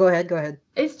 Yeah, go ahead. Go ahead.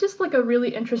 it's just like a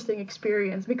really interesting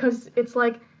experience because it's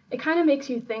like it kind of makes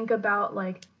you think about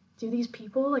like, do these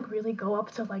people like really go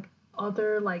up to like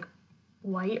other like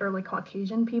white or like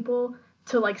Caucasian people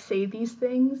to like say these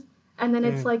things, and then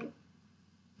it's Mm. like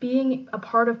being a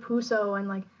part of Puso and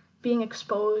like being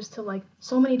exposed to like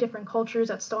so many different cultures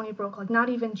at Stony Brook, like not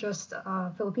even just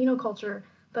Filipino culture,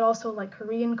 but also like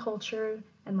Korean culture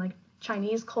and like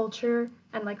Chinese culture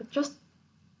and like just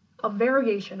a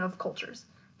variation of cultures.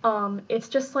 It's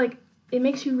just like it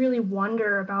makes you really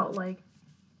wonder about like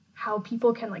how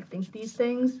people can like think these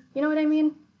things. You know what I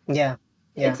mean? Yeah.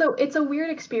 Yeah. It's a weird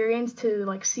experience to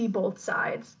like see both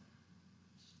sides.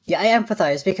 Yeah, I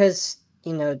empathize because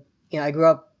I grew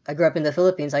up in the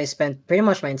Philippines. I spent pretty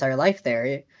much my entire life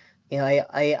there.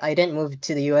 I didn't move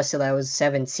to the U.S. till I was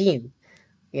 17.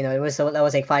 That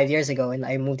was like 5 years ago, and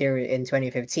I moved here in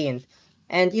 2015.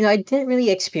 And I didn't really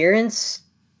experience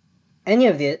any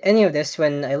of this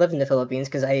when I lived in the Philippines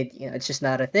because it's just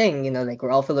not a thing. Like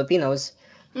we're all Filipinos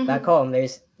back Mm-hmm. home.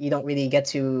 There's You don't really get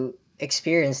to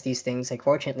experience these things. Like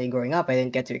fortunately, growing up, I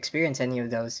didn't get to experience any of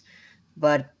those.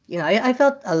 But I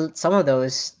felt some of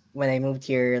those when I moved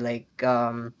here, like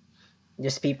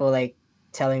just people like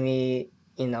telling me,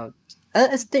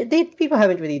 people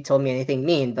haven't really told me anything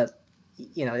mean, but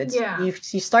it's Yeah. you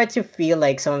start to feel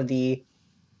like some of the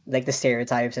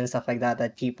stereotypes and stuff like that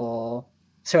that people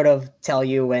sort of tell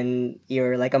you when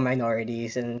you're like a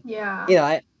minorities, and Yeah. you know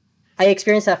I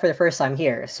experienced that for the first time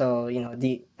here, so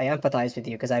the I empathize with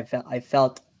you because I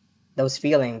felt those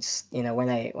feelings when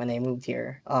I moved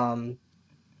here.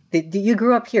 Did you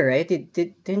grew up here, right?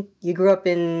 Didn't you grew up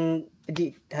in?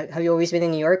 Have you always been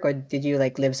in New York, or did you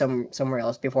like live somewhere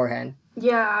else beforehand?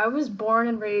 Yeah, I was born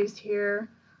and raised here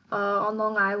on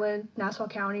Long Island, Nassau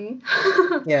County.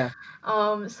 Yeah.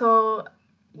 So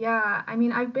yeah, I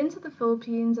mean, I've been to the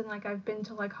Philippines and like I've been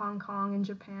to like Hong Kong and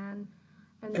Japan,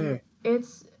 and Mm,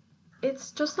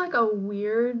 it's just like a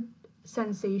weird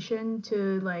sensation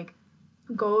to like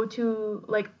go to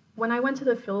like when I went to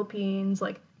the Philippines,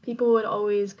 like people would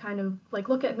always kind of like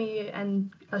look at me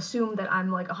and assume that I'm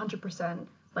like 100%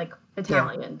 like yeah.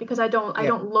 Italian because I Yep.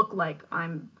 don't look like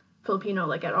I'm Filipino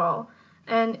like at all.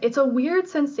 And it's a weird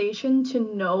sensation to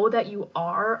know that you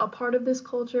are a part of this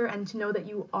culture and to know that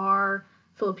you are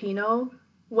Filipino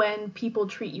when people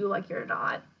treat you like you're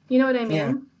not. You know what I Yeah.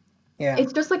 mean? Yeah.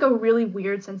 It's just like a really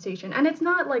weird sensation, and it's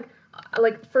not like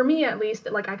for me at least,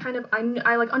 like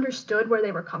I like understood where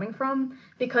they were coming from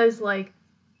because like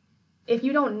if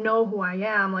you don't know who I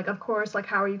am, like of course like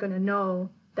how are you going to know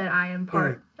that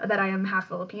Mm, I am half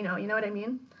Filipino, you know what I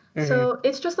mean? mm-hmm. So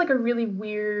it's just like a really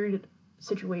weird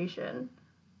situation.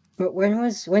 But when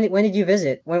did you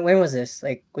visit? When was this?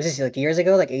 Like, was this like years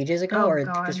ago, like ages ago, Oh or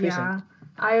god, just recent? yeah.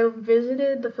 I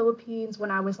visited the Philippines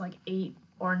when I was like 8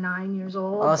 or 9 years Oh,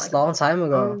 old, it's like a long time a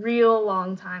ago. real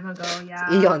long time ago. It's Yeah.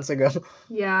 eons ago,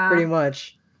 pretty Yeah.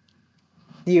 much.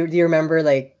 Do you remember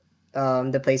like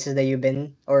the places that you've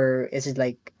been, or is it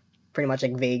like pretty much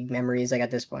like vague memories like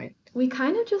at this point? We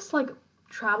kind of just like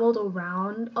traveled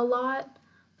around a lot.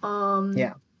 Um,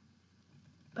 Yeah.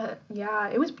 but yeah,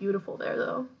 it was beautiful there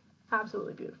though.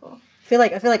 Absolutely beautiful. I feel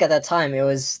like at that time it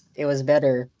was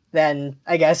better than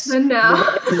I guess Then now.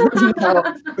 what it is now,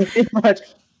 pretty much.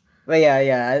 But yeah,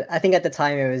 yeah. I think at the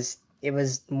time it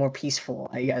was more peaceful,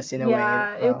 I guess, in a way.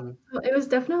 Yeah, it was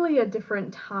definitely a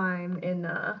different time in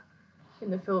the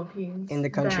In Philippines the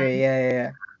country, yeah, yeah,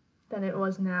 yeah. than it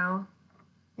was now.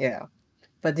 Yeah.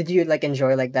 But did you like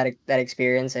enjoy like that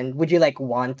experience, and would you like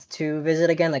want to visit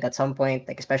again like at some point,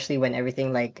 like especially when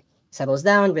everything like settles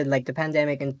down with like the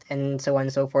pandemic and so on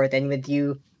and so forth, and with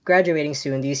you graduating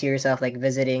soon, do you see yourself like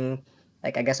visiting,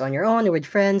 like I guess on your own or with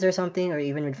friends or something, or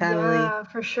even with family? Yeah,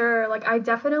 for sure. Like I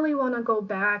definitely want to go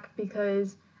back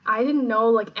because I didn't know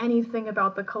like anything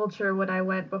about the culture when I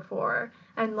went before.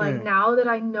 And like Mm, now that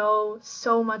I know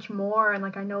so much more and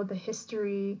like I know the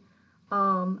history,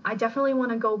 I definitely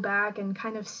want to go back and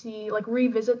kind of see like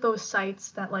revisit those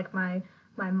sites that like my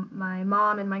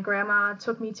mom and my grandma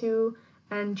took me to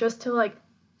and just to like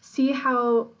see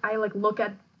how I like look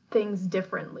at things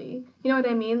differently. You know what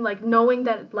I mean? Like knowing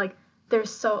that like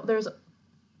there's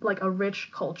like a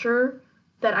rich culture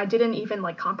that I didn't even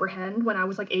like comprehend when I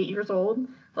was like 8 years old.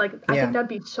 Like I think yeah. that'd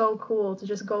be so cool to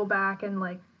just go back and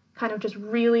like kind of just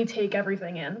really take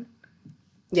everything in.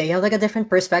 Yeah, you have like a different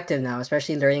perspective now,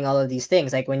 especially learning all of these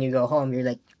things. Like when you go home, you're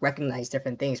like recognize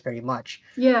different things pretty much.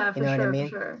 Yeah, You for know what I sure, for mean?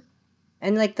 sure.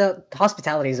 And like the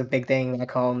hospitality is a big thing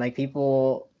back home. Like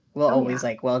people will Oh always yeah.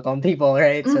 like welcome people,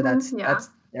 right? So Mhm. that's Yeah. that's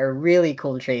a really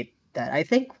cool trait that I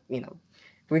think,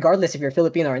 regardless if you're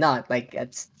Filipino or not, like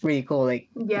it's pretty cool. Like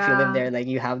if you live Yeah. there, like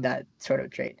you have that sort of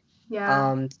trait. Yeah.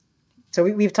 Um so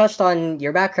we've touched on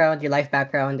your background, your life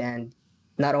background, and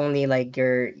not only like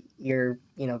your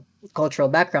cultural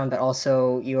background, but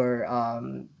also your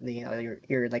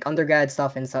like undergrad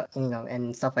stuff and stuff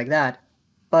and stuff like that.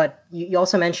 But you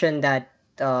also mentioned that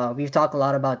we've talked a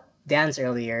lot about dance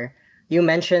earlier. You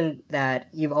mentioned that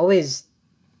you've always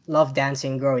loved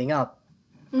dancing growing up.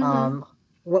 Mm-hmm. Um,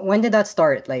 when did that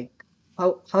start? Like,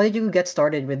 how did you get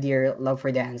started with your love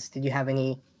for dance? Did you have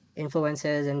any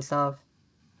influences and stuff?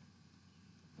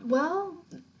 Well,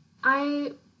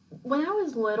 I when I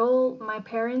was little, my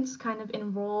parents kind of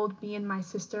enrolled me and my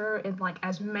sister in like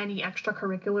as many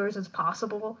extracurriculars as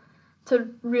possible to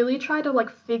really try to like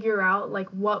figure out like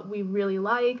what we really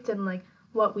liked and like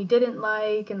what we didn't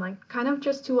like and like kind of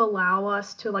just to allow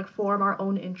us to like form our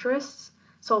own interests.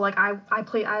 So like I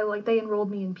like they enrolled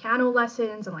me in piano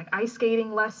lessons and like ice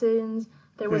skating lessons.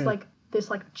 There was Mm. like this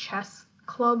like chess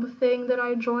club thing that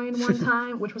I joined one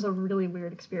time, which was a really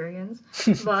weird experience.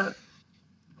 But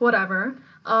whatever.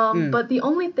 Mm. But the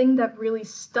only thing that really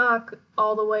stuck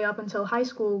all the way up until high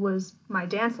school was my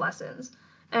dance lessons.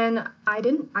 And I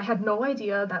had no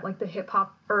idea that like the hip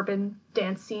hop urban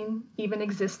dance scene even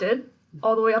existed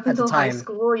all the way up At the until high time.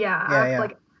 school. Yeah, Yeah, I've yeah.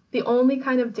 like the only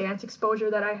kind of dance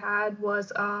exposure that I had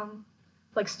was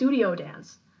like studio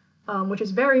dance, which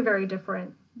is very, very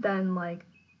different than like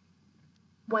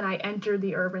when I entered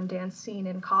the urban dance scene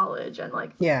in college and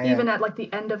like Yeah, yeah. even at like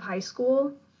the end of high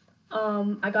school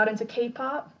I got into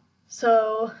K-pop,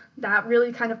 so that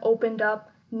really kind of opened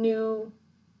up new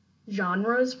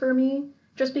genres for me.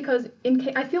 Just because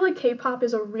I feel like K-pop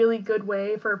is a really good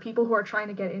way for people who are trying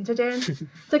to get into dance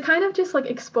to kind of just like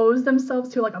expose themselves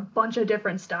to like a bunch of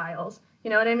different styles. You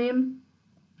know what I mean?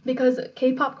 Because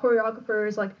K-pop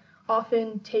choreographers like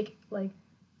often take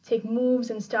moves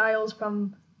and styles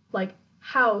from like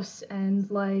house and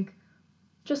like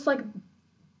just like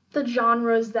the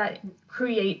genres that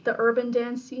create the urban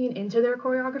dance scene into their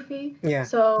choreography. Yeah,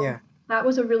 So yeah. that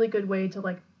was a really good way to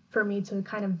like for me to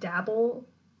kind of dabble,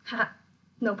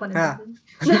 no pun Ah, intended,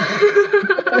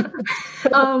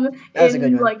 that was a good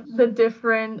in one. like the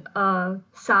different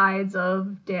sides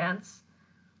of dance.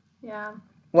 Yeah,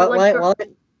 but While like while while I,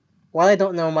 while I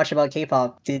don't know much about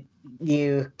K-pop, did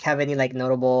you have any like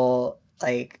notable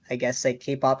like I guess like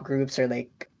K-pop groups or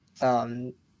like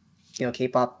um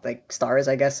K-pop like stars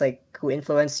I guess like who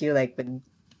influenced you like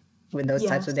with those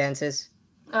types of yes. dances?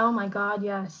 Oh my god,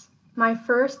 yes.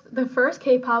 The first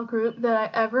K-pop group that I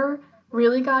ever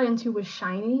really got into was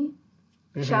Shiny.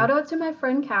 Mm-hmm. Shout out to my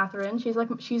friend Catherine. She's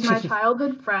my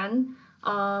childhood friend.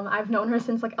 I've known her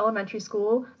since like elementary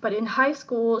school, but in high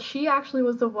school, she actually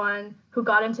was the one who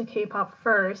got into K-pop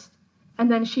first. And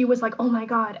then she was like, "Oh my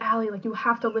God, Allie, like you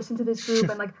have to listen to this group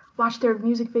and like watch their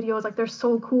music videos. Like they're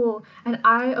so cool." And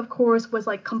I, of course, was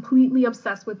like completely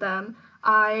obsessed with them.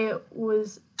 I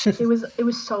was, it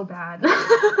was so bad.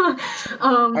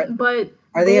 Are But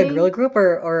are they a they girl group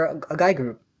or a guy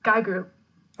group? guy group.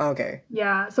 Okay.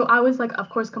 Yeah, so I was like, of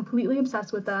course, completely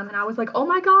obsessed with them, and I was like, oh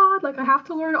my god, like I have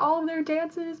to learn all of their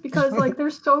dances because like they're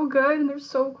so good and they're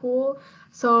so cool.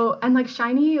 So and like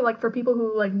Shiny, like for people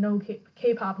who like know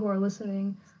K-pop who are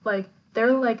listening, like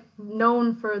they're like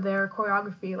known for their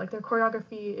choreography. Like their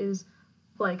choreography is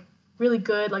like really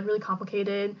good, like really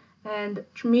complicated. And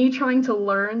me trying to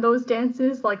learn those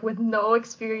dances like with no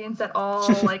experience at all,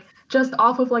 like just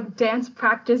off of like dance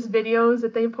practice videos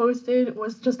that they posted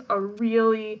was just a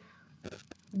really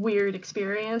weird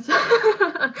experience.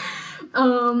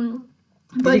 um,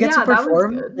 Did you but get to yeah, that was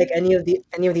perform good. like any of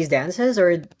these dances,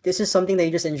 or this is something that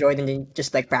you just enjoyed and then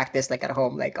just like practice like at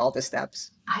home, like all the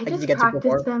steps? I Like, did you just get to practiced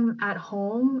perform? them at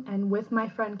home and with my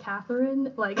friend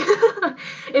Catherine. Like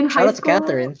in high Shout out to school,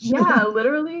 Catherine. yeah,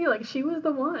 literally, like she was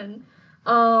the one.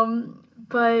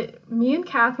 But me and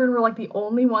Catherine were like the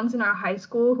only ones in our high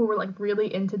school who were like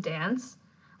really into dance.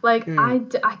 Like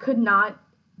Mm, I could not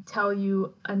tell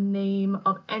you a name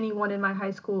of anyone in my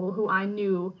high school who I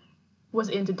knew was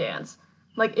into dance.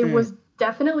 Like it mm. was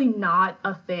definitely not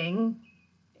a thing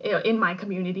in my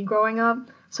community growing up.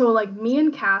 So like me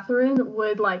and Catherine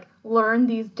would like learn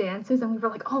these dances and we were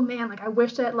like, oh man, like I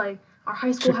wish that like our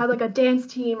high school had like a dance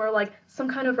team or like some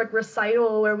kind of like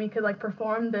recital where we could like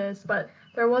perform this, but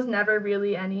there was never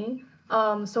really any.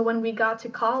 So when we got to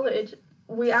college,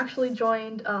 we actually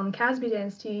joined Casby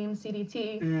dance team,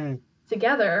 CDT, Mm.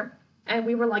 together, and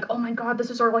we were like, oh my god, this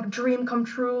is our like dream come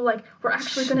true. Like we're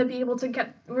actually gonna be able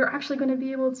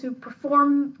to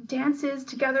perform dances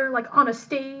together like on a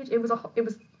stage. It was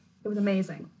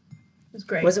amazing. It was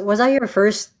great. Was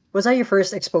that your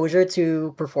first exposure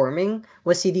to performing?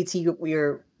 Was CDT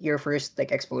your first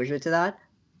like exposure to that?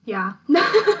 Yeah.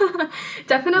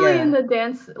 Definitely in Yeah. the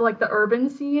dance, like the urban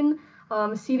scene,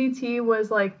 CDT was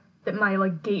like my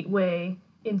like gateway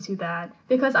into that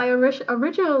because I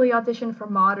originally auditioned for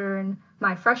Modern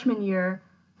my freshman year,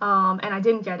 and I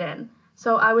didn't get in.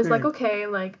 So I was like, Mm. okay,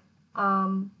 like,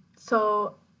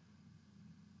 so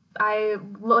I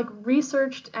like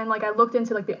researched and like I looked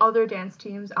into like the other dance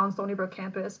teams on Stony Brook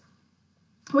campus,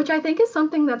 which I think is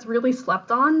something that's really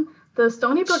slept on. The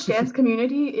Stony Brook dance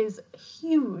community is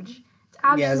huge. It's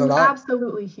Yeah, there's a lot.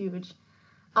 absolutely huge.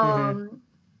 Mm-hmm. Um,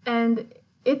 and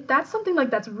that's something like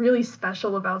that's really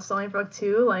special about Stony Brook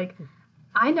too. Like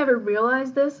I never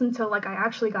realized this until like I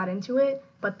actually got into it,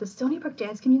 but the Stony Brook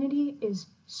dance community is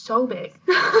so big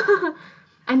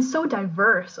and so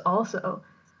diverse also.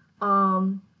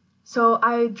 Um, so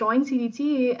I joined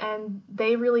CDT and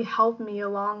they really helped me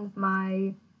along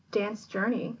my dance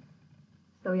journey.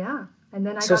 So yeah, and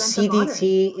then I So got into modern.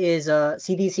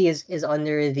 CDC is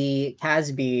under the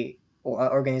CASB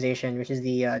organization, which is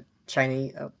the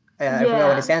Chinese. I forgot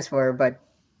what it Yeah, stands for, but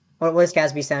what does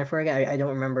CASB stand for again? I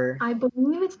don't remember. I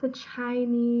believe it's the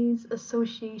Chinese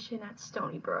Association at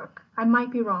Stony Brook. I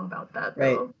might be wrong about that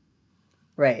Right, though.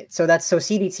 right. So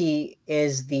CDT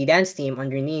is the dance team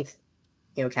underneath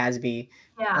CASB.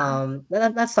 Yeah.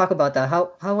 Let's talk about that.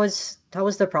 How was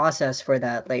the process for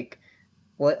that? Like,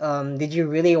 what did you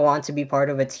really want to be part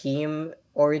of a team,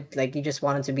 or like you just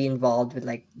wanted to be involved with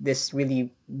like this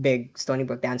really big Stony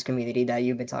Brook dance community that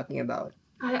you've been talking about?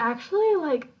 I actually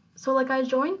like I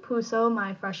joined Puso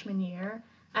my freshman year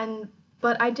and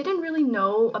but I didn't really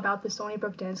know about the Stony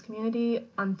Brook dance community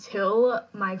until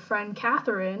my friend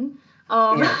Catherine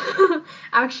um Yeah,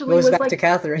 actually goes was back to like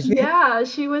Catherine. yeah,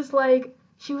 she was like,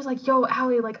 "Yo,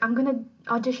 Allie, like I'm gonna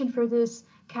audition for this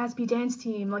Casby dance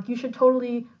team. Like you should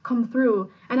totally come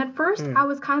through." And at first I Mm,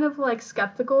 was kind of like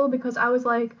skeptical because I was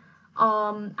like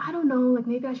I don't know, like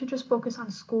maybe I should just focus on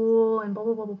school and blah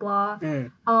blah blah blah blah.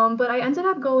 mm, But I ended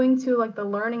up going to like the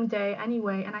learning day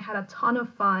anyway, and I had a ton of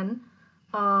fun.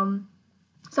 Um,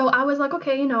 so I was like,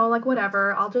 okay, like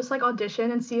whatever, I'll just like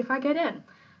audition and see if I get in.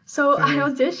 So I mm-hmm.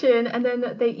 auditioned, and then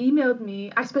they emailed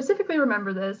me. I specifically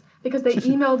remember this because they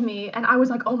emailed me, and I was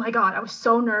like, oh my god, I was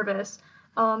so nervous.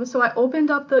 So I opened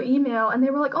up the email, and they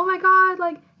were like, oh my god,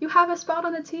 like you have a spot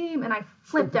on the team, and I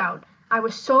flipped out. I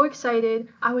was so excited.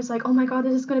 I was like, oh my god,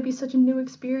 this is gonna be such a new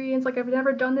experience. Like I've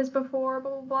never done this before,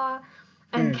 blah blah blah.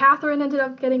 And Mm. Catherine ended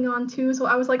up getting on too, so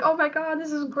I was like, oh my god,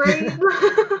 this is great.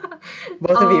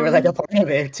 Both of you were like a um, part of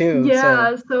it too. So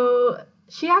yeah, so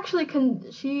she actually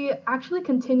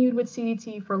continued with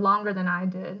CDT for longer than I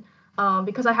did.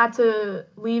 Because I had to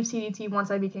leave CDT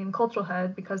once I became cultural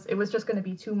head because it was just going to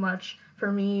be too much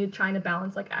for me trying to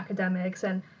balance like academics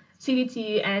and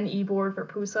CDT and e-board for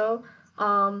Puso.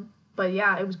 But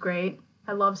yeah, it was great.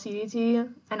 I love CDT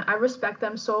and I respect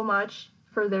them so much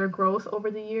for their growth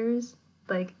over the years.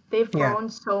 Like they've yeah, grown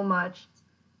so much.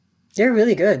 they're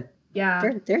really good. Yeah,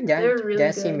 Their they're really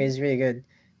dance team good. is really good.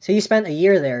 So you spent a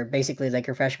year there, basically like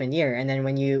your freshman year, and then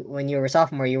when you were a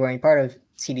sophomore, you weren't part of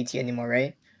CDT anymore,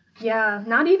 right? Yeah,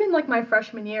 not even like my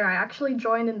freshman year. I actually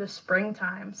joined in the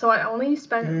springtime. So I only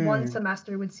spent one Mm.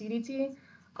 semester with CDT.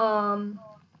 Um,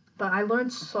 but I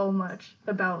learned so much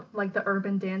about like the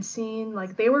urban dance scene.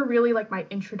 Like they were really like my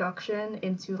introduction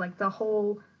into like the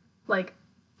whole like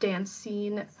dance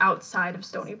scene outside of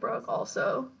Stony Brook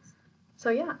also. So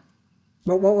yeah.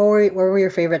 What were your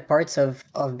favorite parts of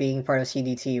being part of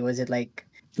CDT? Was it like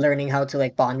learning how to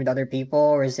like bond with other people,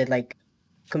 or is it like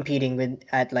competing with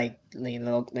at like,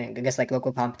 I guess like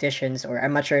local competitions? Or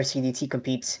I'm not sure if CDT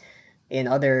competes in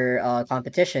other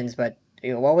competitions, but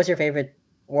what was your favorite?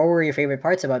 What were your favorite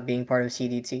parts about being part of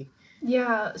CDT?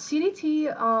 Yeah, CDT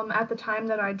at the time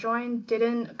that I joined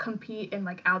didn't compete in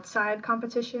like outside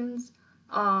competitions.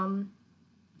 Um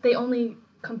they only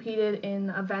competed in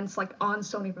events like on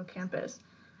Stony Brook campus.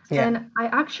 Yeah, And I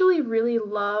actually really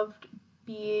loved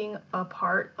being a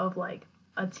part of like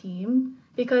a team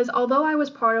because although I was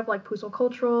part of like Puso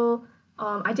Cultural,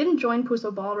 I didn't join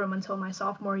Puso Ballroom until my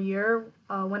sophomore year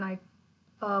when I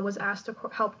was asked to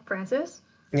help Francis.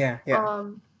 yeah, yeah.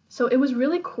 Um, so it was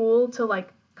really cool to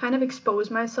like kind of expose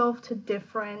myself to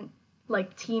different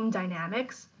like team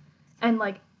dynamics and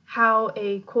like how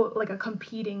a quote like a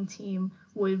competing team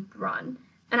would run.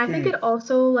 And I think Mm, it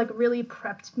also like really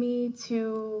prepped me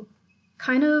to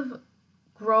kind of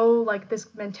grow like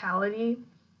this mentality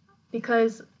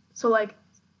because so like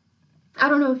I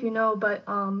don't know if you know, but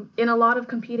in a lot of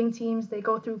competing teams they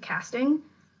go through casting.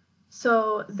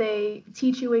 So they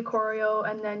teach you a choreo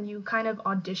and then you kind of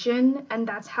audition and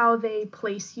that's how they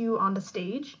place you on the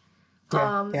stage. yeah,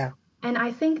 Um, yeah. and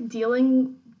I think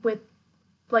dealing with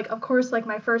like of course like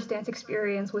my first dance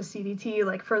experience was CDT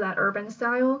like for that urban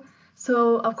style.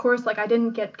 So of course like I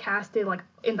didn't get casted like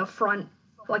in the front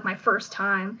like my first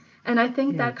time. And I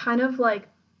think Mm, that kind of like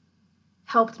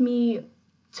helped me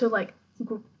to like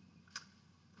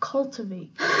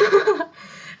cultivate.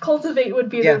 Cultivate would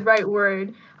be the yeah. right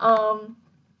word.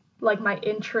 like my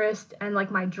interest and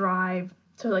like my drive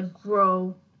to like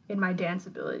grow in my dance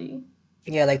ability.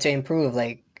 Yeah, like to improve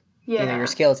like your Yeah.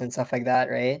 skills and stuff like that,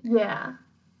 right? Yeah.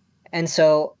 And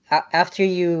so after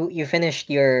you finished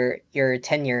your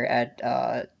tenure at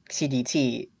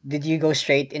CDT, did you go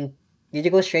straight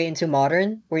into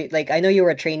modern? Were you, like I know you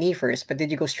were a trainee first, but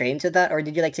did you go straight into that or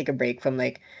did you like take a break from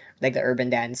like the urban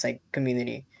dance like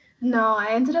community? No, I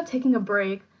ended up taking a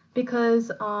break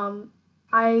because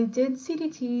I did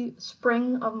CDT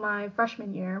spring of my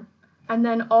freshman year, and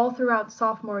then all throughout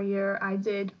sophomore year I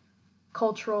did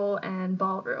cultural and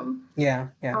ballroom. Yeah,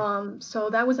 yeah. So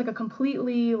that was like a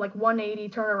completely like 180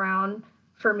 turnaround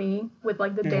for me with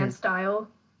like the Mm-hmm. dance style.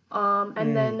 And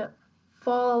Mm-hmm. then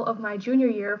fall of my junior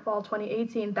year, fall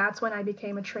 2018, that's when I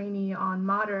became a trainee on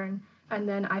modern, and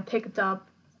then I picked up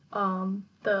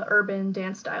the urban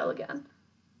dance style again.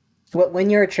 When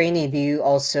you're a trainee, do you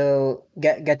also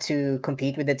get to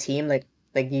compete with the team? Like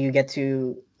do you get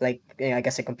to like I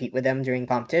guess like compete with them during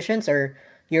competitions or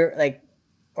you're like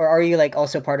or are you like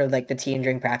also part of like the team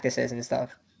during practices and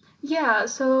stuff? Yeah,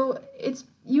 so it's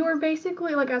you are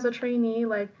basically like as a trainee,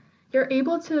 like you're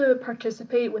able to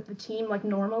participate with the team like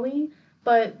normally,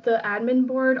 but the admin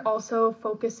board also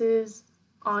focuses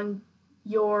on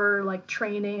your like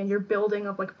training and your building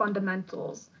of like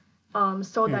fundamentals,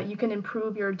 so Mm, that you can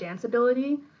improve your dance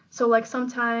ability. So like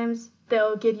sometimes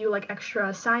they'll give you like extra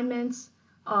assignments,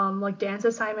 like dance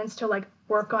assignments to like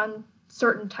work on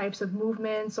certain types of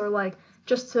movements or like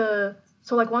just to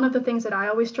so like one of the things that I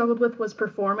always struggled with was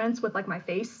performance with like my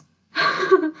face.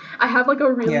 I have like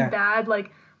a really yeah. bad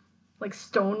like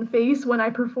stone face when I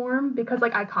perform because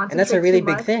like I And that's a concentrate too really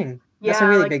big much. thing. That's a Yeah,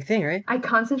 really like big thing, right? I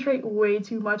concentrate way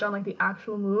too much on like the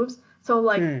actual moves. So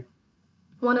like Mm,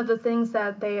 one of the things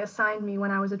that they assigned me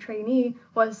when I was a trainee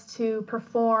was to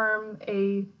perform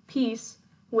a piece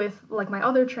with like my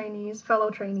other trainees, fellow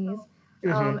trainees,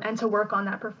 mm-hmm. and to work on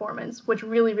that performance, which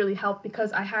really, really helped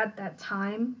because I had that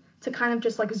time to kind of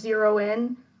just like zero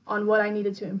in on what I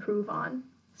needed to improve on.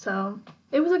 So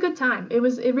it was a good time. It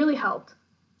really helped.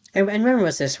 And when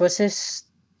was this? Was this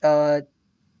uh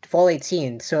fall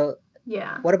 18? So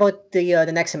Yeah. what about the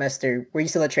next semester? Were you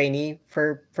still a trainee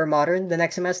for modern the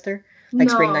next semester? Like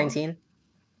spring No, 19?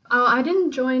 I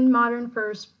didn't join Modern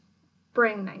for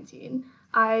spring 19.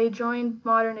 I joined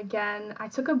Modern again. I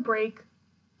took a break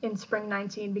in spring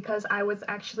 19 because I was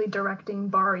actually directing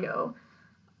Barrio.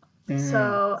 Mm.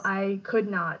 So I could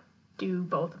not do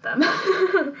both of them.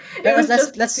 It Let- Let's was let's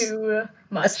just let's too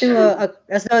let's much. do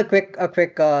a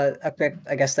quick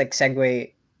I guess like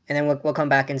segue and then we'll come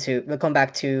back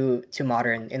to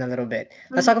modern in a little bit.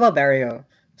 Let's talk Mhm. about Barrio.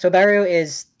 So Barrio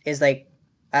is like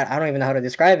I don't even know how to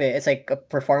describe it. It's like a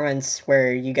performance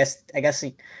where I guess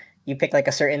you pick like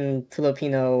a certain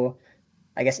Filipino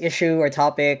I guess issue or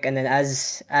topic and then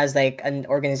as like an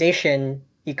organization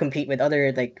you compete with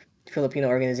other like Filipino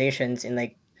organizations in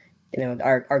like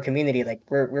our community like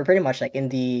we're pretty much like in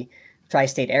the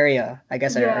tri-state area I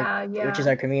guess Yeah, which is yeah.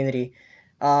 our community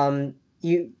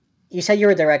you you said you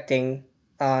were directing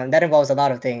that involves a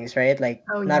lot of things right like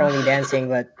Oh not yeah. only dancing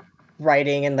but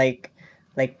writing and like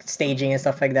staging and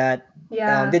stuff like that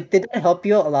Yeah. did that help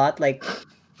you a lot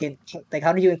did, like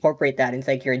how do you incorporate that into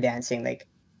like your dancing like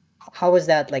how was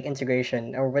that like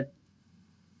integration or what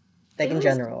like It in was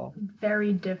general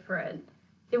very different.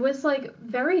 It was like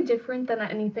very different than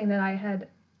anything that I had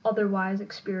otherwise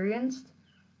experienced.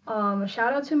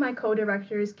 Shout out to my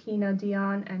co-directors Kina,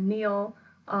 Dion, and Neil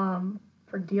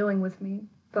for dealing with me.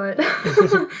 But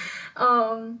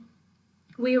um,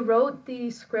 we wrote the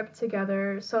script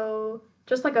together. So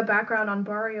just like a background on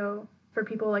Barrio for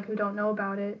people like who don't know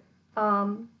about it,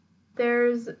 um,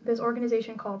 there's this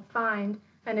organization called Find,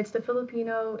 and it's the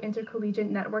Filipino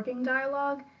Intercollegiate Networking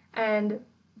Dialogue, and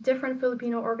different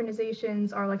Filipino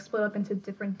organizations are like split up into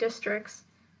different districts.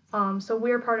 So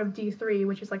we're part of D3,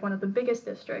 which is like one of the biggest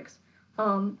districts,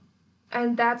 um,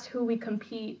 and that's who we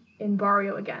compete in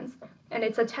Barrio against. And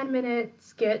it's a 10-minute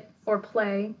skit or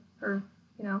play, or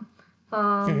you know,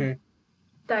 um,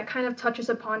 that kind of touches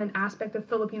upon an aspect of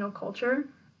Filipino culture.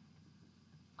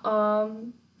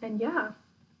 And yeah,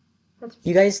 that's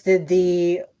You guys did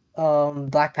the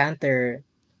Black Panther,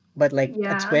 but like a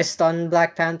yeah, twist on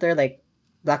Black Panther, like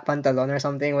Black Pantalon or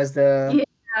something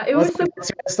yeah. It was was like a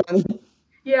twist on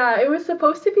yeah, it was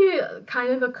supposed to be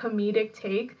kind of a comedic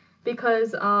take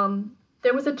because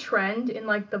there was a trend in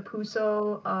like the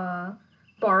Puso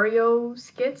Barrio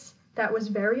skits that was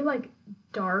very like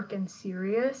dark and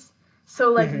serious.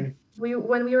 So like Mhm. we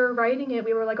when we were writing it,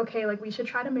 we were like, okay, like we should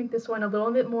try to make this one a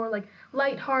little bit more like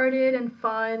lighthearted and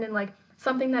fun and like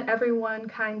something that everyone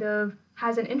kind of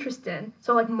has an interest in.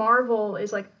 So like Marvel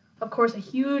is like of course, a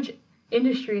huge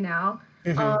industry now.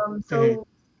 Mm-hmm. Mm-hmm. So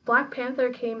Black Panther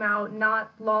came out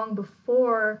not long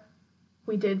before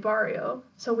we did Barrio.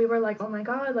 So we were like, oh my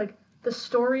god, like the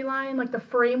storyline, like the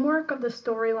framework of the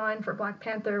storyline for Black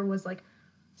Panther was like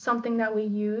something that we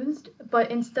used,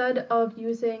 but instead of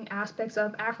using aspects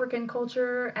of African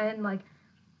culture and like,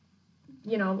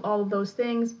 all of those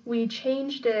things, we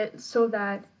changed it so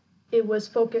that it was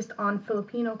focused on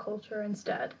Filipino culture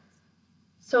instead.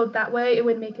 So that way it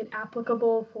would make it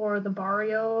applicable for the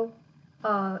Barrio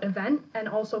event and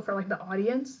also for like the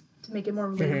audience to make it more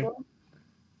Mm-hmm. relatable.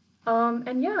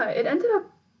 And yeah, it ended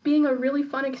up being a really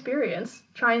fun experience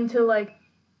trying to like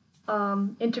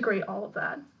integrate all of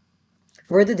that.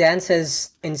 Were the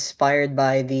dances inspired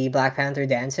by the Black Panther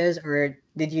dances, or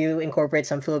did you incorporate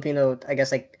some Filipino, I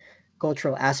guess, like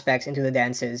cultural aspects into the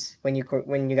dances when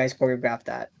when you guys choreographed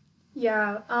that?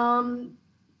 Yeah,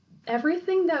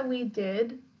 everything that we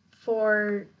did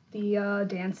for the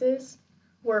dances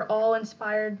were all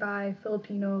inspired by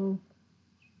Filipino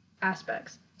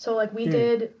aspects. So like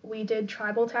Mm. we did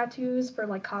tribal tattoos for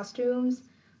like costumes.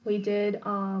 We did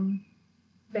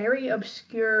very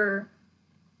obscure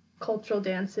cultural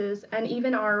dances, and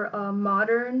even our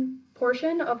modern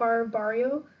portion of our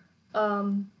barrio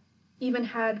um, even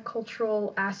had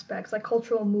cultural aspects, like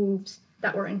cultural moves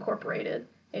that were incorporated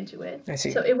into it. I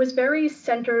So see. it was very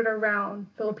centered around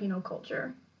Filipino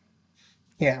culture.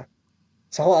 Yeah.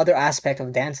 It's a whole other aspect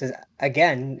of dances.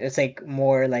 Again, it's like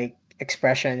more like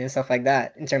expression and stuff like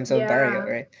that in terms of barrio, Yeah,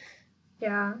 right?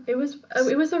 yeah. It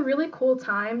was a really cool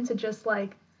time to just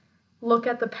like look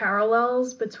at the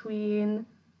parallels between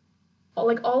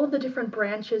like all of the different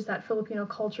branches that Filipino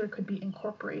culture could be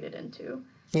incorporated into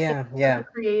in Yeah, such a yeah.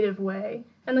 creative way.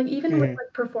 And like even with Mm-hmm.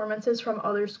 like performances from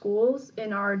other schools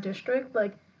in our district,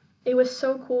 like it was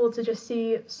so cool to just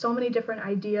see so many different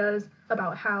ideas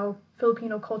about how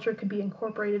Filipino culture could be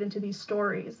incorporated into these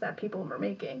stories that people were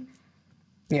making.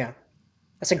 Yeah.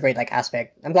 That's a great like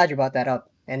aspect. I'm glad you brought that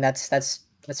up. And that's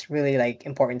really like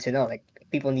important to know. Like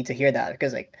people need to hear that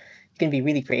because like you can be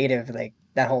really creative, like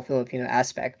that whole Filipino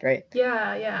aspect, right?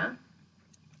 Yeah, yeah.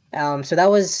 So that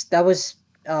was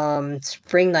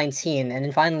spring 19, and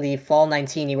then finally fall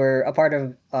 19. You were a part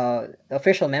of the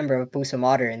official member of Puso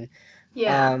Modern.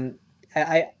 Yeah. Um,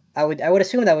 I would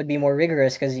assume that would be more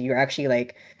rigorous because you're actually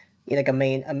like you're like a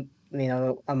main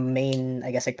a main,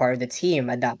 I guess, like part of the team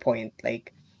at that point.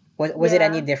 Like, was it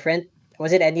any Yeah. different?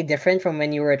 Was it any different from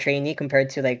when you were a trainee compared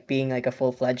to like being like a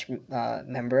full-fledged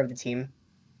member of the team?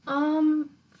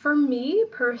 For me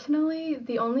personally,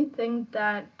 the only thing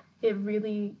that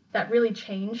really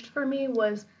changed for me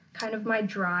was kind of my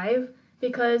drive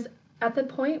because at the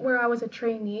point where I was a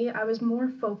trainee, I was more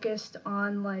focused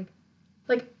on like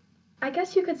I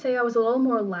guess you could say I was a little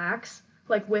more lax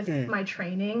like with Mm, my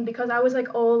training because I was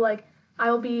like, oh, like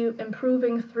I'll be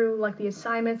improving through like the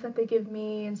assignments that they give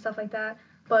me and stuff like that.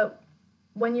 But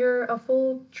when you're a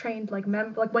full trained like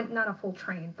member, like when not a full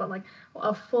trained, but like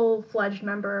a full fledged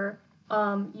member,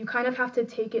 you kind of have to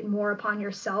take it more upon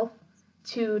yourself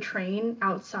to train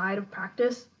outside of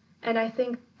practice. And I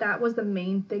think that was the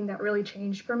main thing that really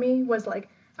changed for me was like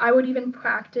I would even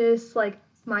practice like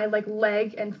my like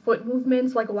leg and foot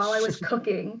movements like while I was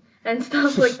cooking and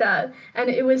stuff like that. And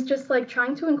it was just like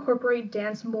trying to incorporate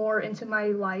dance more into my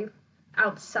life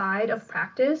outside of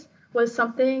practice was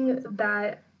something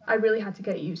that I really had to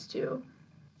get used to.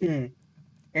 mm.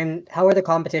 And how are the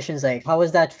competitions like? How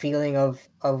was that feeling of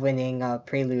winning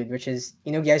Prelude, which is,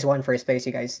 you guys won first place.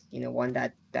 You guys, won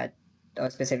that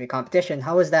specific competition.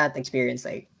 How was that experience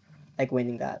like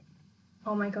winning that?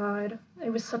 Oh my god, it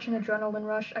was such an adrenaline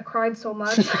rush. I cried so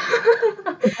much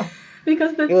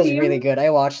because the It was really team. good. I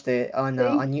watched it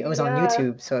Thank it you. was on Yeah.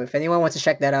 YouTube. So if anyone wants to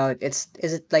check that out, is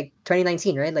it like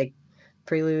 2019, right? Like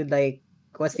Prelude, like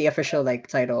what's the official like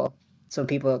title? So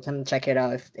people can check it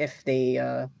out if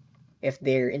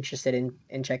they're interested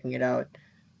in checking it out.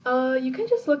 You can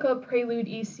just look up Prelude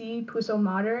EC Puso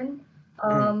Modern.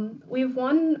 Mm, We've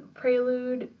won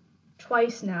Prelude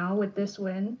twice now with this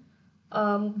win.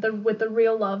 The with the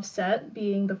Real Love set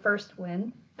being the first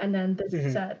win, and then this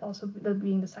mm-hmm, set also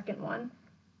being the second one.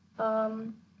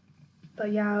 Um,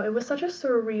 But yeah, it was such a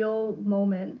surreal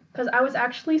moment because I was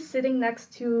actually sitting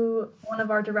next to one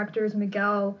of our directors,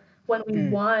 Miguel, when we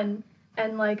mm. won.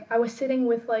 And like I was sitting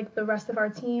with like the rest of our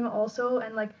team also,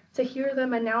 and like to hear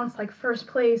them announce like first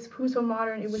place, Puso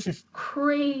Modern, it was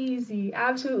crazy,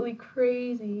 absolutely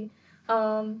crazy.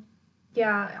 Um,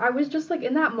 yeah, I was just like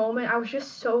in that moment, I was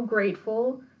just so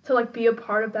grateful to like be a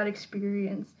part of that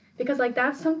experience because like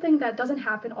that's something that doesn't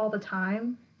happen all the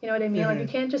time. You know what I mean? Like you Mm-hmm.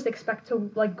 can't just expect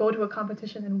to like go to a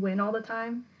competition and win all the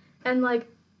time. And like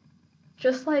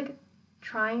just like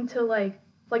trying to like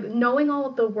knowing all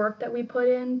of the work that we put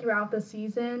in throughout the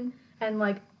season and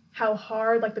like how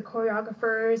hard like the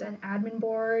choreographers and admin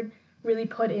board really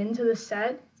put into the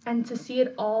set and to see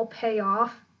it all pay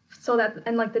off so that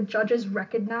and like the judges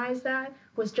recognize that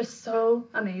was just so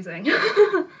amazing.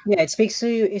 Yeah, it speaks to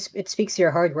you. It speaks to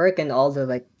your hard work and all the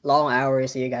like long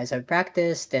hours that you guys have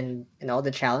practiced and all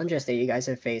the challenges that you guys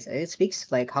have faced. It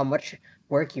speaks like how much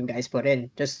work you guys put in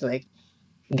just to like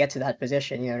get to that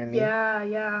position. You know what I mean? Yeah,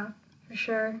 yeah, for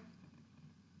sure.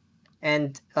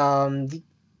 And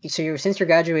so you're since you're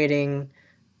graduating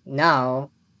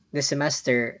now this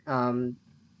semester,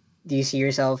 do you see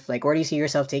yourself like where do you see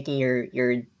yourself taking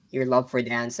your love for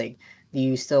dance? Like, do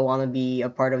you still want to be a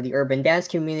part of the urban dance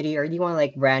community, or do you want to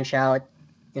like branch out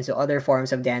into other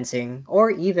forms of dancing,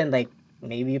 or even like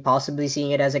maybe possibly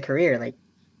seeing it as a career, like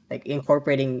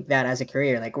incorporating that as a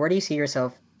career? Like, where do you see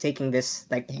yourself taking this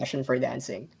like passion for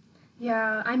dancing?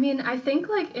 Yeah, I mean, I think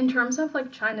like in terms of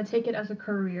like trying to take it as a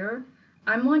career,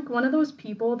 I'm like one of those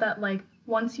people that like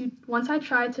once I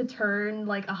try to turn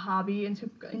like a hobby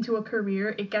into a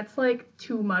career, it gets like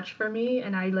too much for me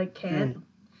and I like can't. Mm,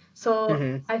 So,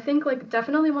 mm-hmm, I think like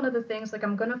definitely one of the things like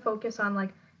I'm going to focus on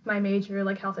like my major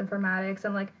like health informatics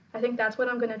and like I think that's what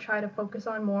I'm going to try to focus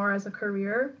on more as a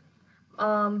career.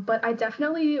 But I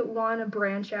definitely want to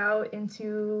branch out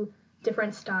into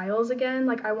different styles again.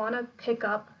 Like I want to pick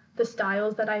up the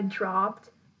styles that I dropped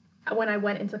when I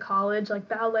went into college, like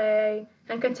ballet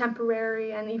and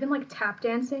contemporary and even like tap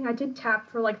dancing. I did tap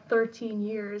for like 13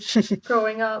 years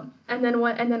growing up, and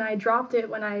then I dropped it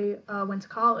when I went to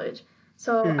college.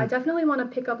 So I mm, definitely want to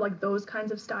pick up like those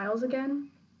kinds of styles again.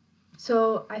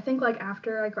 So I think like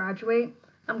after I graduate,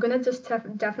 I'm gonna just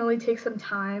definitely take some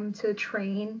time to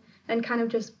train and kind of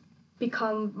just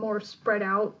become more spread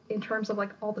out in terms of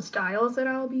like all the styles that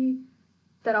I'll be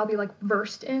like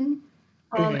versed in.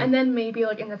 mm-hmm. And then maybe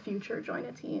like in the future join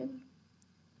a team.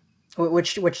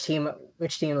 Which team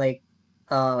like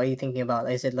are you thinking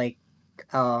about? Is it like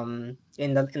in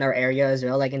our area as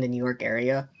well, like in the New York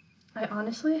area? I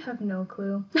honestly have no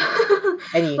clue.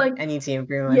 Any Like any team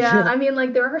pretty much. yeah, I mean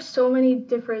like there are so many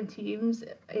different teams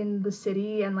in the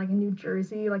city and like in New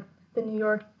Jersey, like the New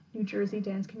York New Jersey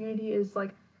dance community is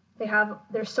like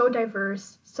they're so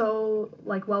diverse, so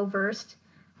like well versed.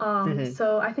 Hmm.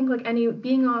 So I think like any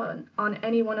being on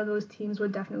any one of those teams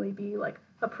would definitely be like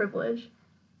a privilege.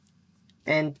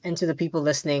 And to the people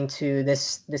listening to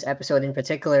this episode in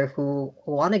particular who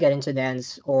want to get into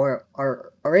dance or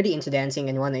are already into dancing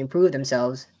and want to improve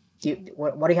themselves,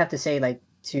 what do you have to say like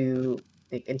to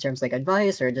like in terms like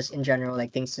advice or just in general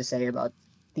like things to say about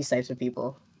these types of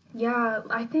people? Yeah,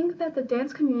 I think that the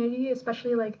dance community,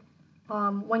 especially like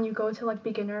when you go to like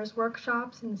beginners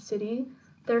workshops in the city,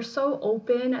 they're so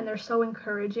open and they're so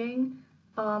encouraging.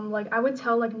 Like I would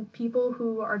tell like people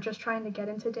who are just trying to get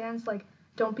into dance, like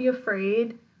don't be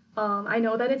afraid. I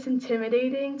know that it's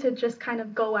intimidating to just kind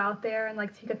of go out there and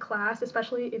like take a class,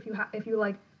 especially if you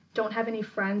like don't have any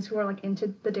friends who are like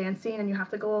into the dance scene and you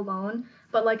have to go alone.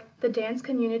 But like the dance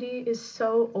community is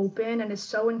so open and is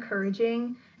so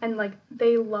encouraging and like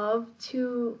they love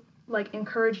to like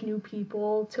encourage new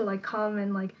people to like come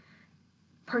and like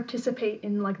participate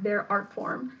in like their art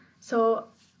form. So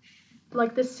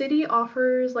like the city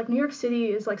offers like New York City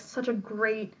is like such a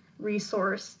great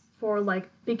resource for like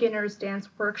beginners dance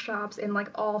workshops in like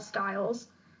all styles.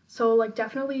 So like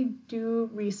definitely do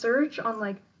research on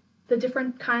like the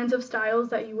different kinds of styles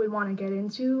that you would want to get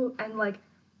into and like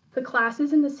the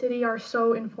classes in the city are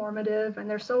so informative and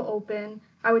they're so open.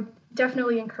 I would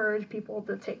definitely encourage people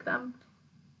to take them.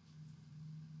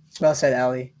 Well said,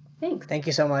 Ali. Thanks. Thank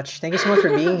you so much. Thank you so much for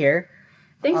being here.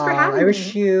 Thanks for I having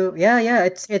wish me. you, yeah, yeah,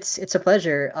 it's a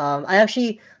pleasure. I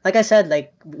actually, like I said,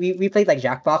 like we played like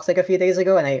Jackbox like a few days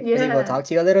ago, and I was able to Yeah. talk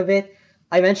to you a little bit.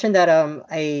 I mentioned that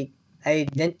I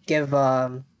didn't give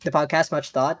the podcast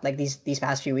much thought like these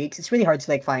past few weeks. It's really hard to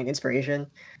like find inspiration,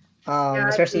 Yeah, I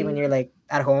especially when believe. you're like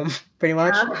at home, pretty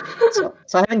much. Yeah.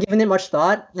 So I haven't given it much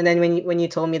thought. And then when you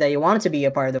told me that you wanted to be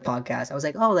a part of the podcast, I was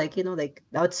like, oh, like like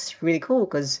that's really cool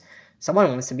because someone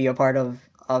wants to be a part of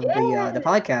the Yeah.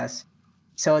 podcast.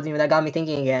 So that got me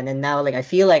thinking again, and now like I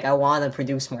feel like I want to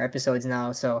produce more episodes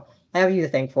now. So I have you to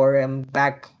thank for. I'm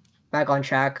back on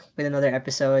track with another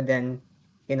episode, and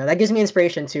that gives me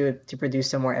inspiration to produce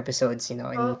some more episodes.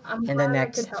 Well, I'm in the glad I could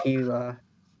next help. few.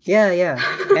 Yeah, yeah,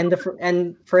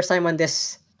 and first time on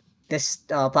this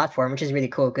platform, which is really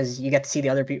cool because you get to see the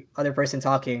other person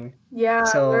talking. Yeah,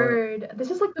 So word. This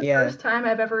is like the yeah, first time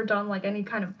I've ever done like any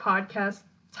kind of podcast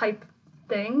type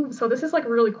thing. So this is like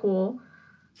really cool.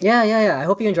 yeah, yeah, yeah. I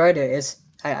hope you enjoyed it.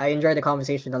 I enjoyed the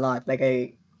conversation a lot. Like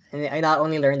and I not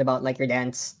only learned about like your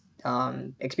dance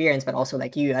experience, but also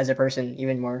like you as a person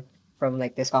even more from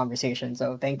like this conversation.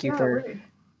 So Yeah, word.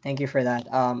 thank you for that.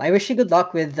 I wish you good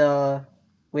luck with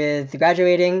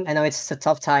graduating. I know it's a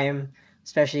tough time,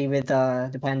 especially with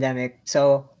the pandemic.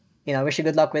 So I wish you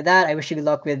good luck with that. I wish you good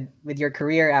luck with your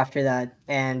career after that,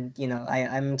 and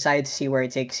I'm excited to see where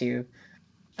it takes you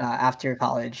after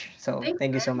college. So Thanks,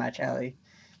 thank you so man. much, Ellie.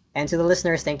 And to the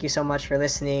listeners, thank you so much for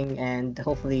listening, and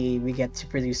hopefully we get to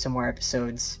produce some more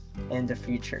episodes in the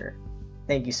future.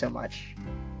 Thank you so much.